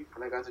first week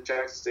when I got to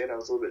Jackson State, I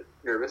was a little bit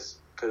nervous.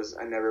 because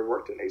I never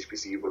worked in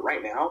HBCU. But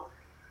right now,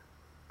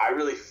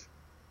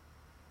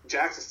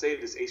 Jackson State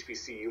is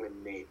HBCU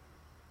in name.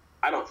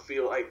 I don't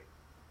feel like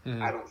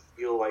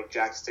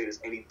Jackson State is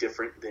any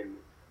different than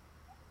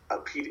a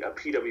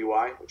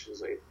PWI, which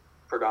is a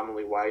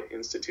predominantly white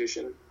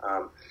institution.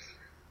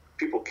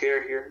 People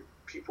care here.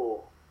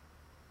 People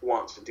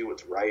want to do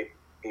what's right,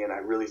 and I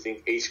really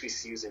think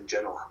HBCUs in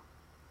general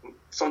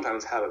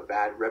sometimes have a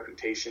bad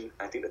reputation.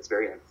 I think that's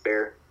very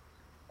unfair.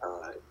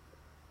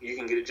 You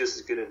can get just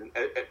as good an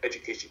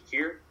education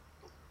here,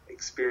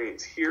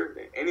 experience here,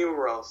 than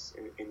anywhere else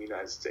in the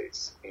United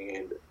States.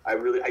 And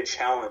I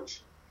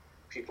challenge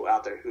people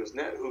out there who've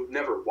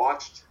never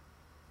watched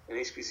an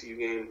HBCU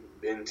game,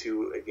 been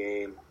to a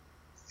game,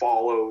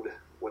 followed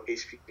what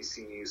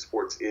HBCU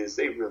sports is.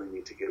 They really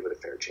need to give it a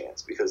fair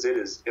chance, because it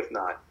is, if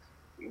not,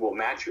 will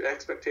match your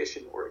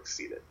expectation or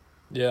exceed it.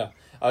 Yeah,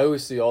 I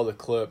always see all the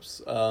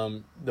clips,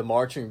 the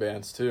marching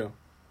bands too.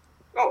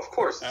 Oh, of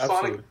course,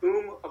 Absolutely. Sonic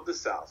Boom of the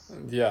South.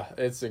 Yeah,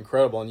 it's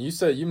incredible. And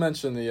you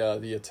mentioned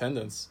the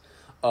attendance.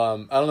 I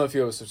don't know if you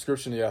have a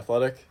subscription to The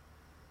Athletic,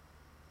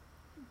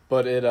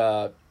 but it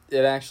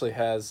actually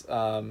has.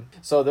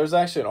 So there's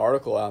actually an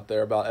article out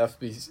there about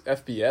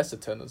FBS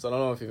attendance. I don't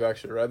know if you've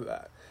actually read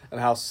that,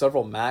 and how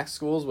several MAC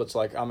schools, which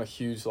like I'm a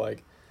huge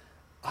like.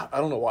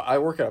 I don't know why. I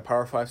work at a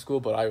Power 5 school,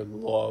 but I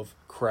love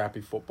crappy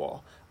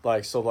football.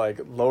 Like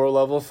lower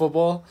level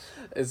football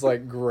is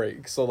like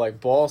great. So like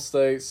Ball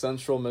State,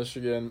 Central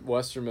Michigan,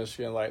 Western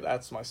Michigan, like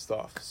that's my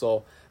stuff.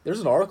 So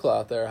there's an article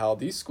out there how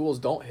these schools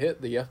don't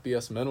hit the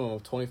FBS minimum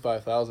of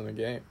 $25,000 a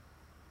game.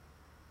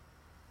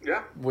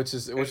 Yeah, which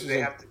is they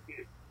have to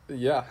be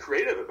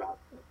creative about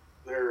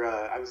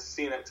it. I was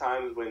seeing at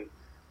times when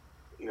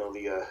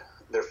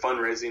their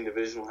fundraising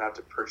division will have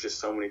to purchase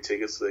so many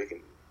tickets so they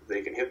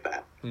can hit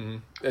that. Mm-hmm.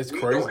 It's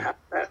crazy. Don't have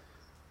that.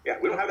 Yeah,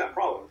 we don't have that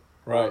problem.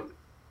 Right.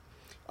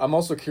 I'm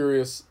also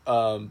curious,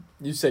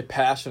 you say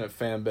passionate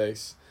fan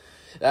base.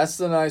 That's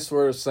the nice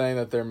word of saying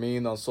that they're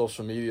mean on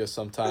social media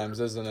sometimes,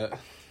 isn't it?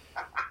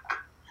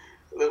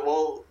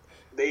 Well,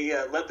 they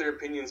let their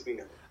opinions be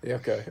known.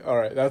 Okay, all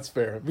right, that's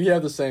fair. We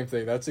have the same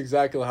thing. That's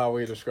exactly how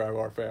we describe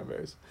our fan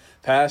base.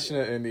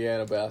 Passionate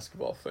Indiana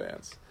basketball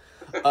fans.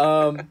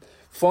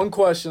 Fun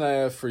question I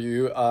have for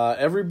you.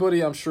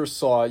 Everybody I'm sure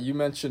saw it. You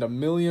mentioned 1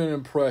 million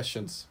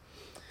impressions.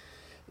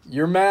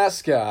 Your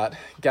mascot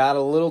got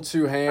a little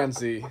too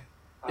handsy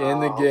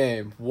in the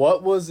game.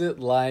 What was it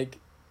like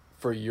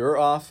for your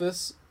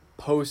office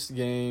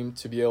post-game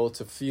to be able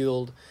to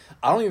field?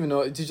 I don't even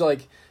know.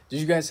 Did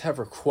you guys have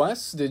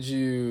requests?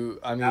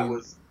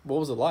 What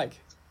was it like?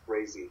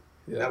 Crazy.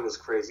 Yeah. That was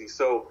crazy.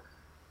 So,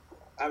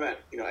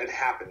 it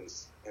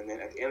happens. And then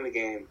at the end of the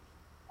game,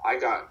 I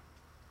got...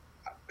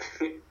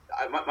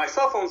 my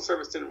cell phone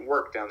service didn't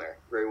work down there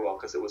very well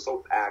because it was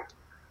so packed.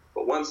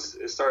 But once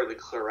it started to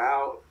clear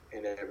out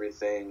and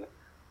everything,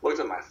 looked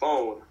at my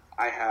phone,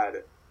 I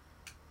had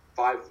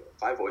five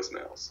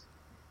voicemails.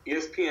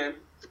 ESPN,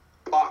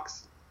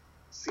 Fox,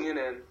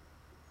 CNN,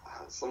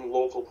 some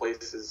local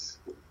places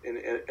in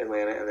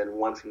Atlanta, and then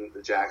one from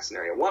the Jackson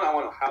area. One, I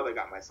want to know how they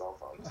got my cell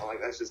phone. So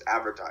that's just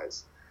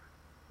advertised.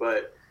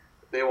 But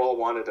they all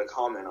wanted to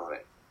comment on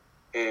it.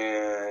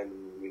 And,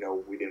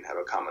 we didn't have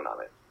a comment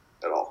on it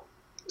at all.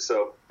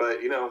 So, but,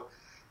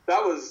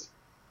 that was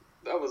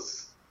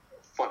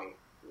funny.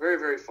 Very,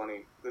 very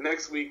funny. The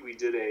next week we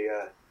did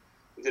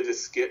a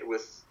skit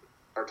with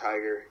our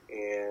Tiger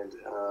and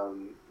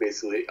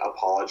basically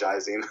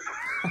apologizing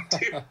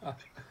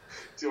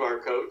to our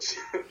coach.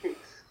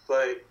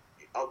 But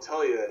I'll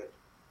tell you,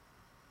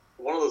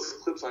 one of those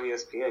clips on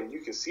ESPN,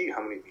 you can see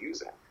how many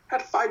views it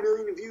had 5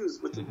 million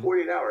views within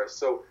 48 hours.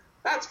 So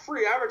that's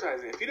free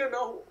advertising. If you didn't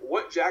know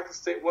what Jackson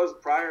State was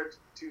prior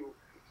to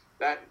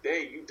that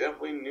day, you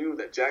definitely knew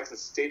that Jackson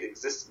State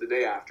existed the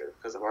day after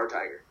because of our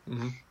Tiger.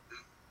 Mm-hmm.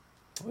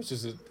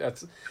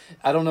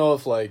 I don't know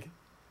if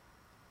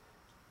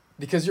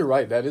because you're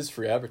right, that is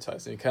free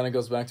advertising. It kind of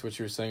goes back to what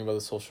you were saying about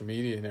the social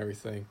media and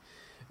everything.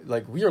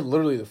 Like, we are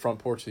literally the front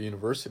porch of the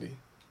university,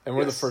 and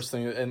we're the first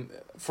thing. And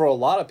for a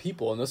lot of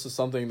people, and this is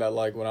something that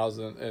when I was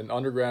in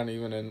undergrad, and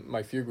even in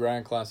my few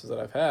grad classes that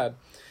I've had,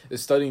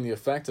 is studying the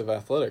effect of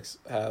athletics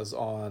has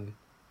on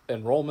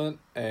enrollment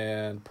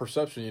and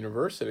perception of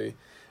university.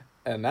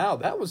 And now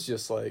that was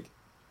just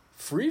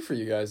free for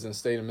you guys in the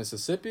state of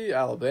Mississippi,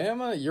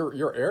 Alabama,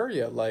 your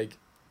area.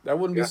 I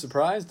wouldn't be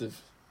surprised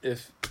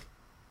if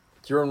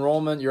your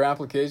enrollment, your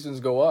applications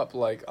go up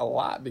a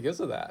lot because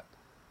of that.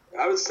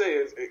 I would say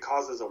it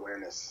causes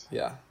awareness.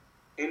 Yeah.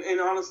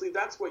 And honestly,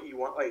 that's what you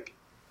want,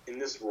 in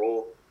this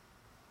role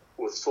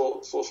with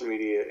social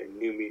media and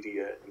new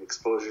media and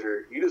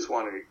exposure. You just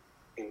want to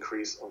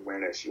increase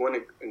awareness. You want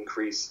to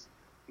increase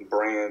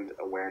brand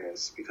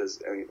awareness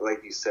because,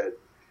 like you said,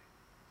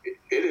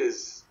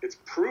 it's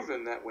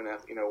proven that when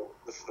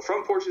the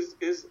front porch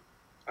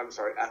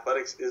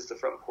athletics is the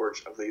front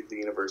porch of the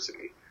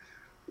university.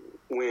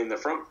 When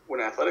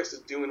athletics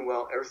is doing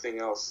well, everything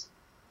else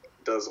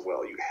does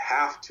well. You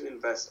have to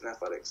invest in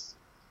athletics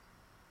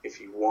if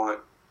you want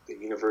the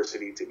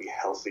university to be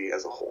healthy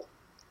as a whole.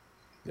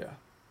 Yeah,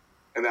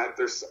 and that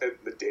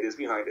the data is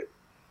behind it.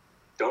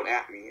 Don't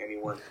at me,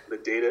 anyone. The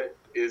data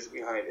is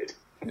behind it.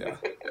 Yeah.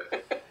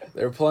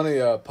 There are plenty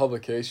of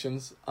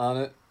publications on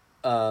it.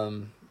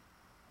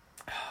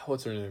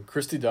 What's her name?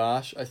 Christy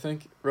Dosh, I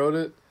think, wrote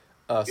it.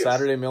 Yes.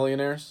 Saturday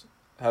Millionaires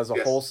has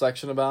a whole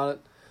section about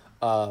it.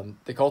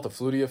 They call it the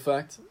Flutie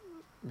effect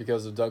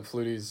because of Doug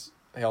Flutie's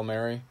Hail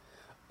Mary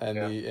and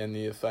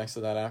the effects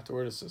of that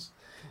afterward.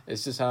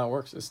 It's just how it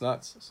works. It's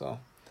nuts. So,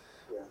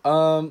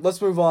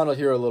 let's move on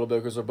here a little bit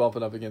because we're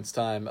bumping up against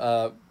time.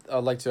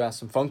 I'd like to ask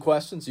some fun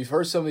questions. You've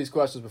heard some of these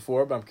questions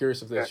before, but I'm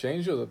curious if they've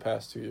changed over the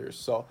past 2 years.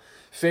 So,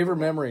 favorite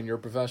memory in your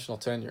professional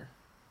tenure?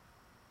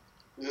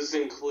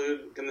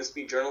 Can this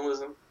be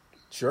journalism?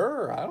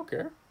 Sure, I don't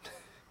care.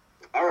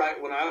 All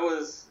right, when I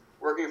was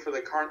working for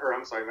my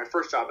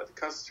first job at the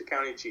Custer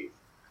County Chief,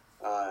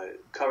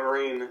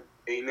 covering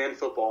 8-man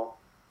football,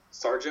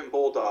 Sergeant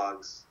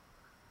Bulldogs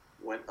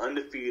went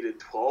undefeated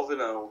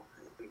 12-0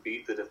 and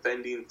beat the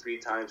defending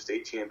 3-time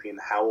state champion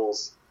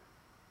Howell's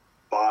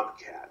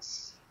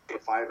Bobcats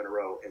 5 in a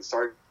row and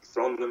started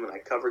throwing them, and I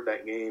covered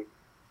that game.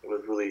 It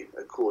was really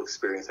a cool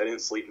experience. I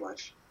didn't sleep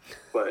much,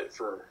 but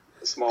for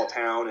a small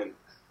town, and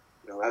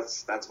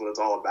that's what it's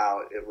all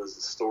about. It was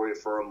a story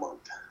for a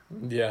month.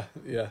 Yeah.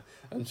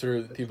 I'm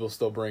sure people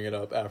still bring it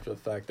up after the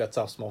fact. That's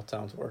how small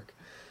towns work.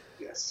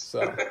 Yes.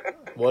 So,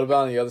 what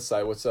about on the other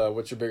side? What's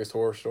your biggest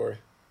horror story?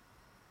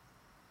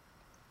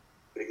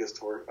 Biggest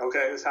horror.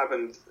 Okay, this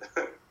happened.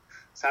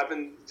 This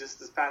happened just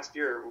this past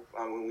year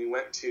when we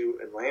went to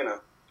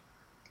Atlanta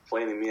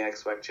playing the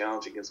MEAC SWAC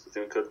Challenge against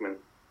Bethune-Cookman.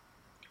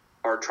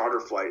 Our charter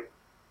flight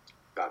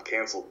got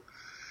canceled,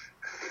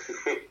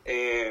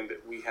 and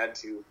we had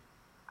to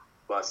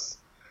bus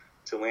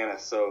to Atlanta.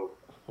 So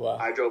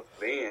I drove a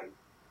van.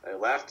 We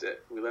left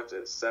at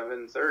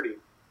 7:30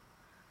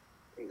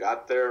 and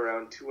got there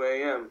around 2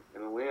 a.m.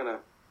 in Atlanta.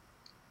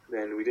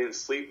 Then we didn't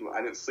sleep.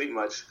 I didn't sleep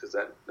much because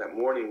that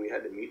morning we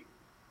had to meet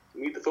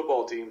the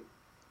football team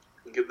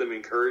and give them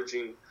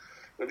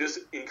just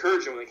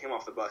encourage them when they came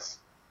off the bus,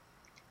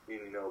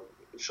 and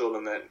show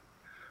them that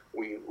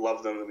we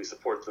love them, that we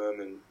support them,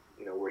 and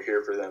we're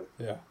here for them.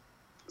 Yeah.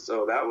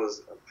 So that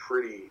was a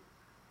pretty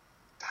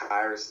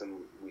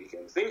tiresome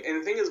weekend. And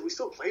the thing is, we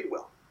still played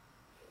well.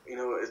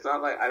 It's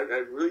not like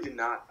it really did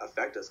not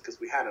affect us because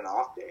we had an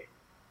off day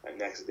that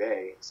next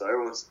day, so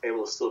everyone's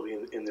able to still be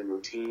in the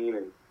routine.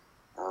 And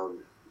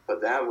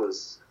but that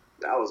was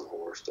a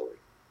horror story.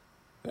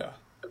 Yeah.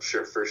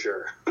 For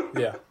sure.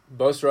 Yeah,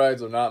 bus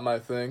rides are not my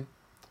thing,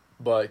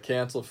 but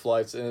canceled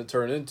flights and it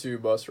turned into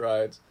bus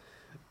rides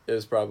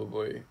is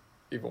probably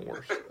even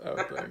worse, I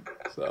would think.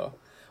 So,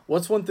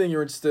 what's one thing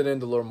you're interested in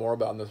to learn more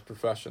about in this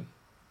profession?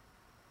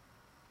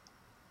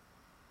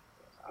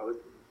 I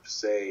would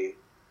say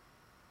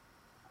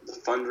the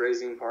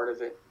fundraising part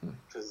of it,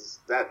 because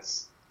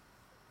that's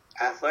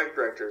athletic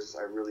directors.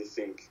 I really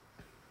think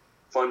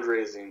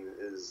fundraising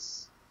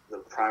is the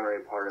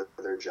primary part of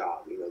their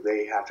job.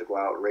 They have to go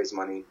out, raise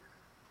money,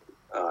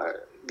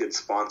 get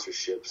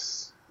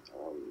sponsorships,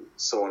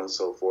 so on and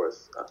so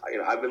forth.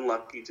 I've been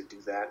lucky to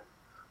do that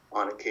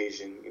on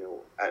occasion.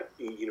 At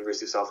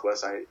University of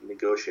Southwest, I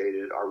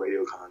negotiated our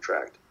radio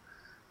contract.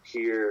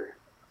 Here,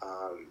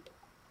 I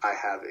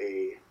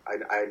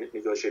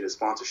negotiated a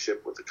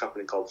sponsorship with a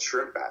company called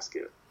Shrimp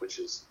Basket, which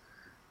is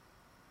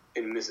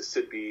in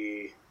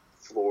Mississippi,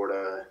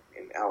 Florida,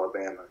 and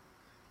Alabama.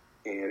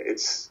 And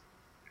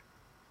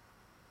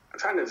I'm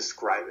trying to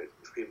describe it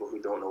for people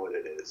who don't know what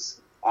it is.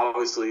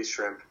 Obviously,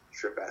 shrimp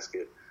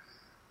basket,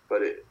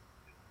 but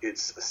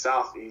it's a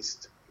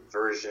southeast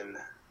version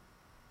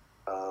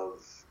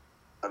of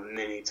a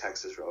mini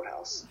Texas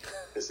Roadhouse.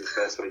 Is the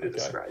best way to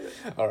describe it.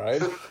 All right.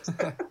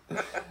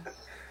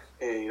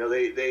 And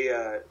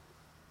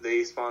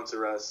they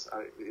sponsor us.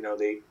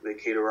 They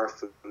cater our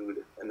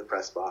food in the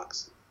press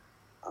box.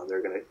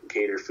 They're going to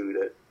cater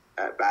food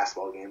at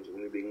basketball games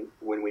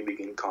when we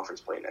begin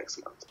conference play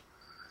next month.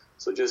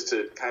 So just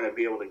to kind of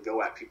be able to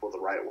go at people the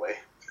right way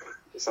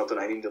is something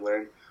I need to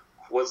learn.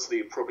 What's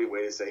the appropriate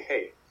way to say,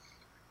 hey,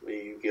 will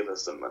you give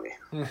us some money?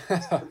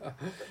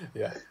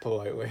 Yeah,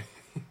 politely.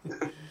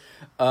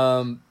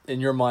 In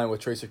your mind, what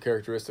traits or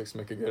characteristics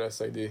make a good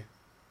SID?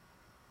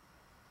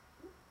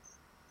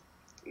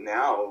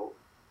 Now,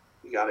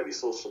 you got to be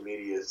social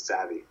media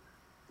savvy.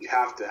 You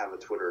have to have a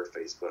Twitter or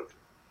Facebook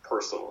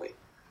personally.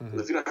 Mm-hmm.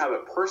 If you don't have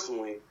it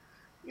personally,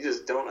 you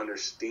just don't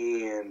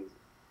understand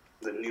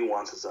the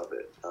nuances of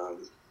it.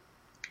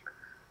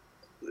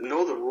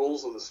 Know the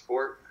rules of the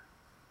sport,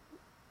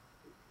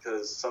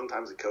 because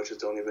sometimes the coaches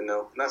don't even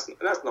know, and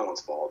that's no one's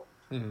fault.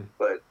 Mm-hmm.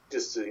 But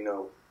just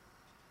to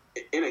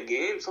in a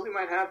game, something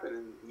might happen,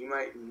 and you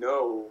might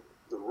know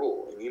the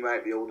rule, and you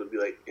might be able to be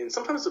like. And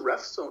sometimes the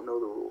refs don't know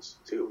the rules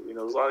too.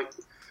 There's a lot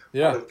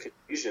of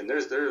confusion.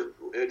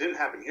 It didn't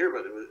happen here,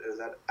 but it was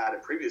at a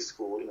previous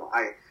school.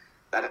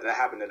 That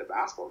happened at a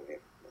basketball game.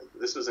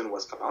 This was in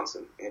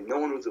Wisconsin, and no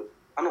one was.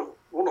 I don't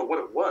know what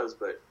it was,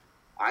 but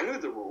I knew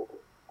the rule.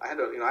 I had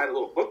a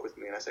little book with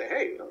me, and I said,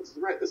 "Hey,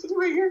 this is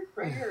right here,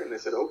 and they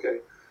said,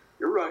 "Okay,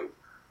 you're right."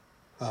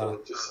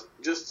 So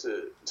just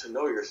to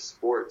know your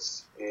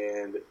sports,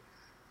 and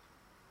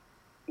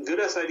good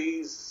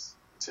SIDs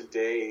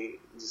today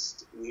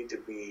just need to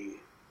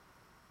be.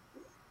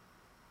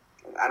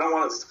 I don't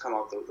want this to come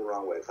out the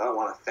wrong way, because I don't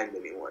want to offend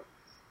anyone,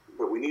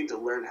 but we need to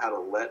learn how to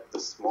let the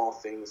small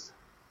things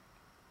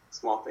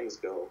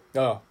go.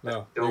 Oh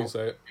no, you can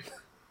say it.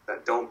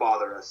 That don't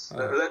bother us,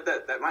 or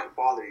that might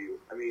bother you.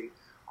 I mean,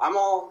 I'm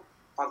all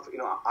on,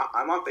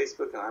 I'm on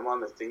Facebook, and I'm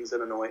on the Things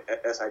That Annoy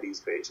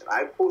SIDs page, and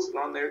I've posted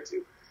on there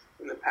too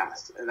in the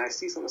past, and I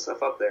see some of the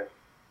stuff up there,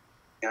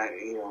 and I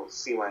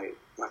see my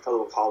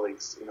fellow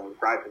colleagues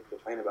gripe and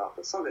complain about,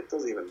 but some of it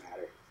doesn't even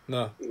matter.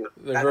 No,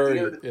 they're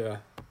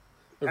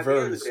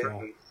very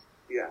small.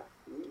 Yeah,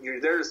 you're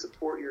there to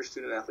support your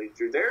student athletes.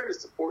 You're there to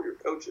support your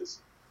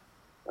coaches.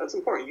 That's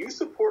important. You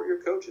support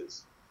your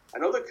coaches. I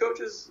know the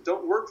coaches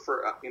don't work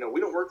for we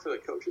don't work for the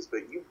coaches,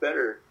 but you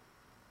better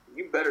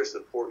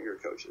support your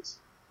coaches,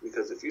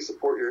 because if you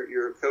support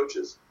your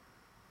coaches,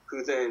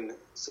 who then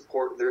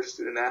support their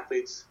student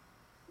athletes,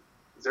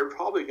 they're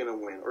probably going to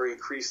win or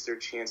increase their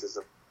chances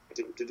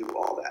to do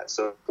all that.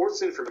 So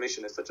sports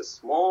information is such a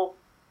small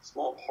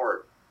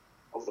part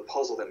of the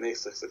puzzle that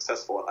makes a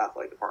successful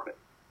athletic department.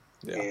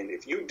 Yeah. And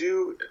if you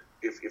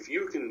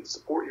can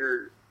support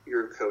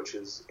your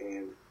coaches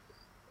and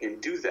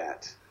do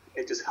that,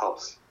 it just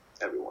helps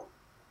everyone.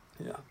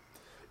 Yeah.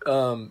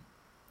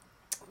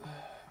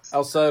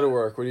 Outside of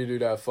work, what do you do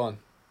to have fun?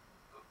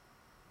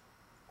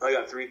 I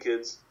got 3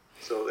 kids,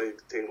 so they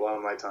take a lot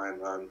of my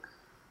time.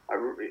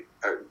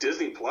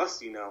 Disney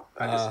Plus,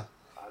 I'm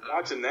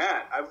watching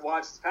that.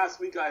 This past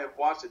week I have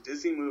watched a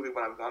Disney movie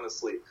when I've gone to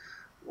sleep.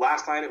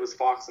 Last night it was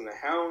Fox and the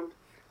Hound.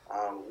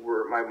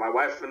 My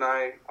wife and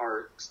I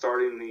are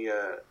starting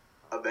the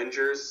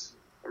Avengers,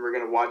 and we're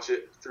going to watch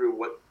it through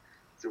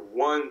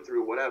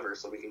whatever,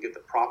 so we can get the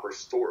proper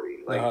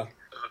story.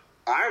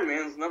 Iron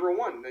Man's number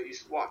 1 that you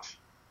should watch.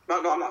 No,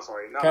 I'm not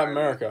sorry. Not Captain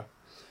America.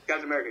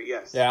 Captain America,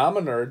 yes. Yeah, I'm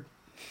a nerd.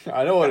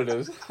 I know what it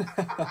is.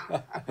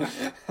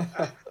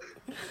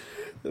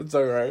 It's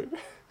all right.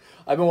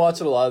 I've been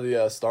watching a lot of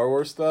the Star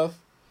Wars stuff.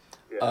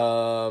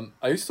 Yeah.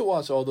 I used to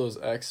watch all those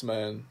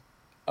X-Men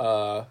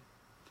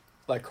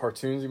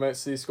cartoons you might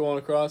see scrolling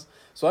across.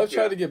 So I've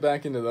tried to get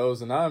back into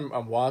those, and I'm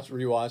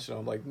rewatching them.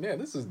 I'm like, man,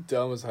 this is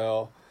dumb as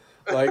hell.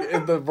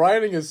 The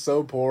writing is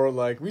so poor.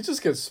 We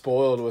just get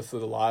spoiled with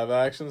the live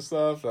action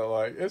stuff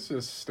that it's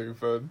just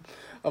stupid.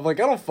 I'm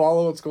like, I don't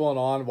follow what's going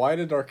on. Why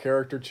did our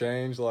character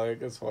change?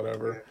 It's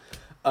whatever.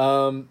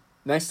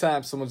 Next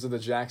time someone's in the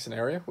Jackson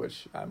area,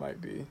 which I might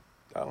be,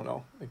 I don't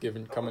know,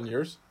 given coming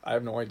years, I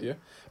have no idea.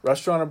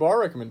 Restaurant or bar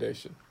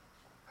recommendation?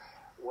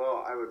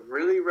 Well, I would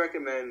really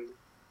recommend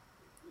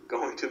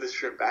going to the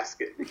Shrimp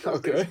Basket, because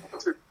they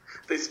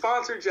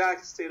sponsor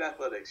Jackson State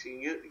Athletics.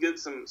 You can get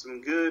some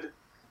good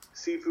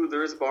seafood.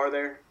 There is a bar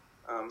there,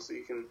 so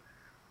you can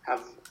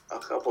have a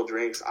couple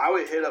drinks. I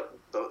would hit up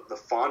the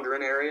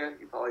Fondren area.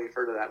 You probably have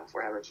heard of that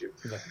before, haven't you?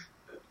 Yeah.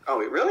 Oh,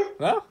 wait, really?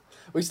 No,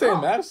 we stay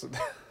in Madison.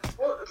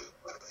 Well,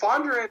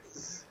 Fondren,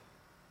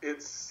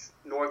 it's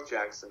North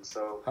Jackson,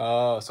 so.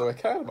 Oh, so we're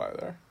kind of by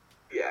there.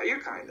 Yeah, you're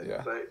kind of.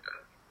 Yeah. But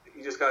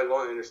you just gotta go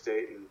on the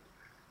interstate and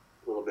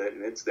a little bit,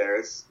 and it's there.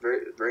 It's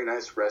very, very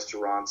nice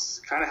restaurants.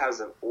 Kind of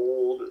has an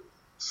old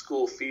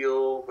school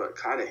feel, but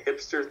kind of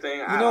hipster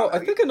thing. I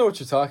think I know what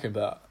you're talking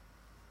about.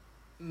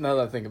 Now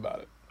that I think about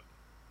it.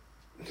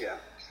 Yeah.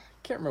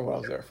 Can't remember what I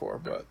was there for,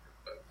 but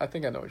I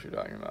think I know what you're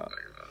talking about.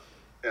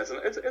 Yeah,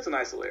 it's a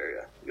nice little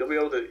area. You'll be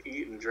able to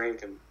eat and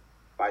drink and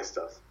buy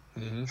stuff.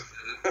 Mm-hmm.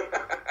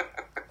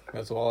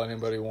 That's all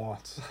anybody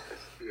wants.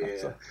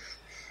 Yeah.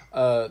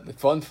 The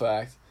fun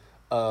fact,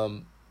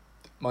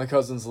 my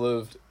cousins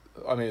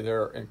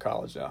they're in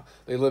college now.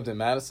 They lived in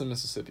Madison,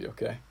 Mississippi,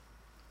 okay?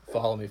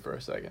 Follow me for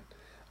a second.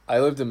 I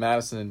lived in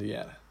Madison,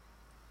 Indiana.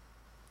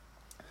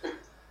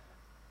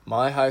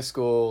 My high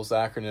school's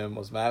acronym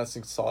was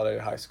Madison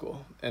Consolidated High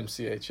School,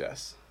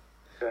 MCHS.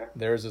 Okay.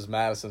 Theirs is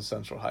Madison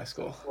Central High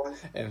School,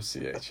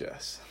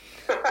 MCHS.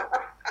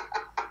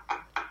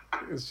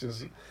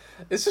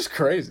 It's just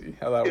crazy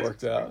how that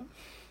worked out.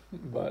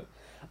 But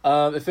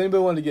if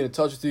anybody wanted to get in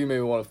touch with you,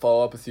 maybe want to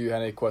follow up with you,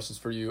 had any questions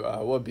for you,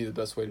 what would be the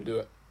best way to do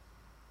it?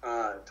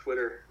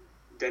 Twitter,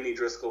 Denny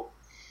Driscoll,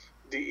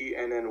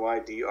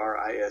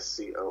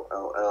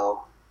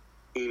 DennyDriscoll.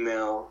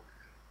 Email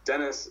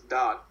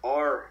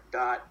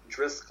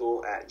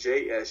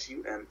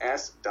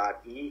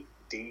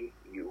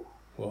dennis.r.driscoll@jsums.edu.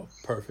 Well,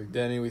 perfect.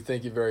 Denny, we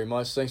thank you very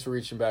much. Thanks for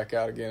reaching back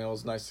out again. It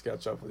was nice to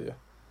catch up with you.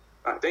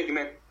 All right, thank you,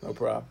 man. No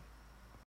problem.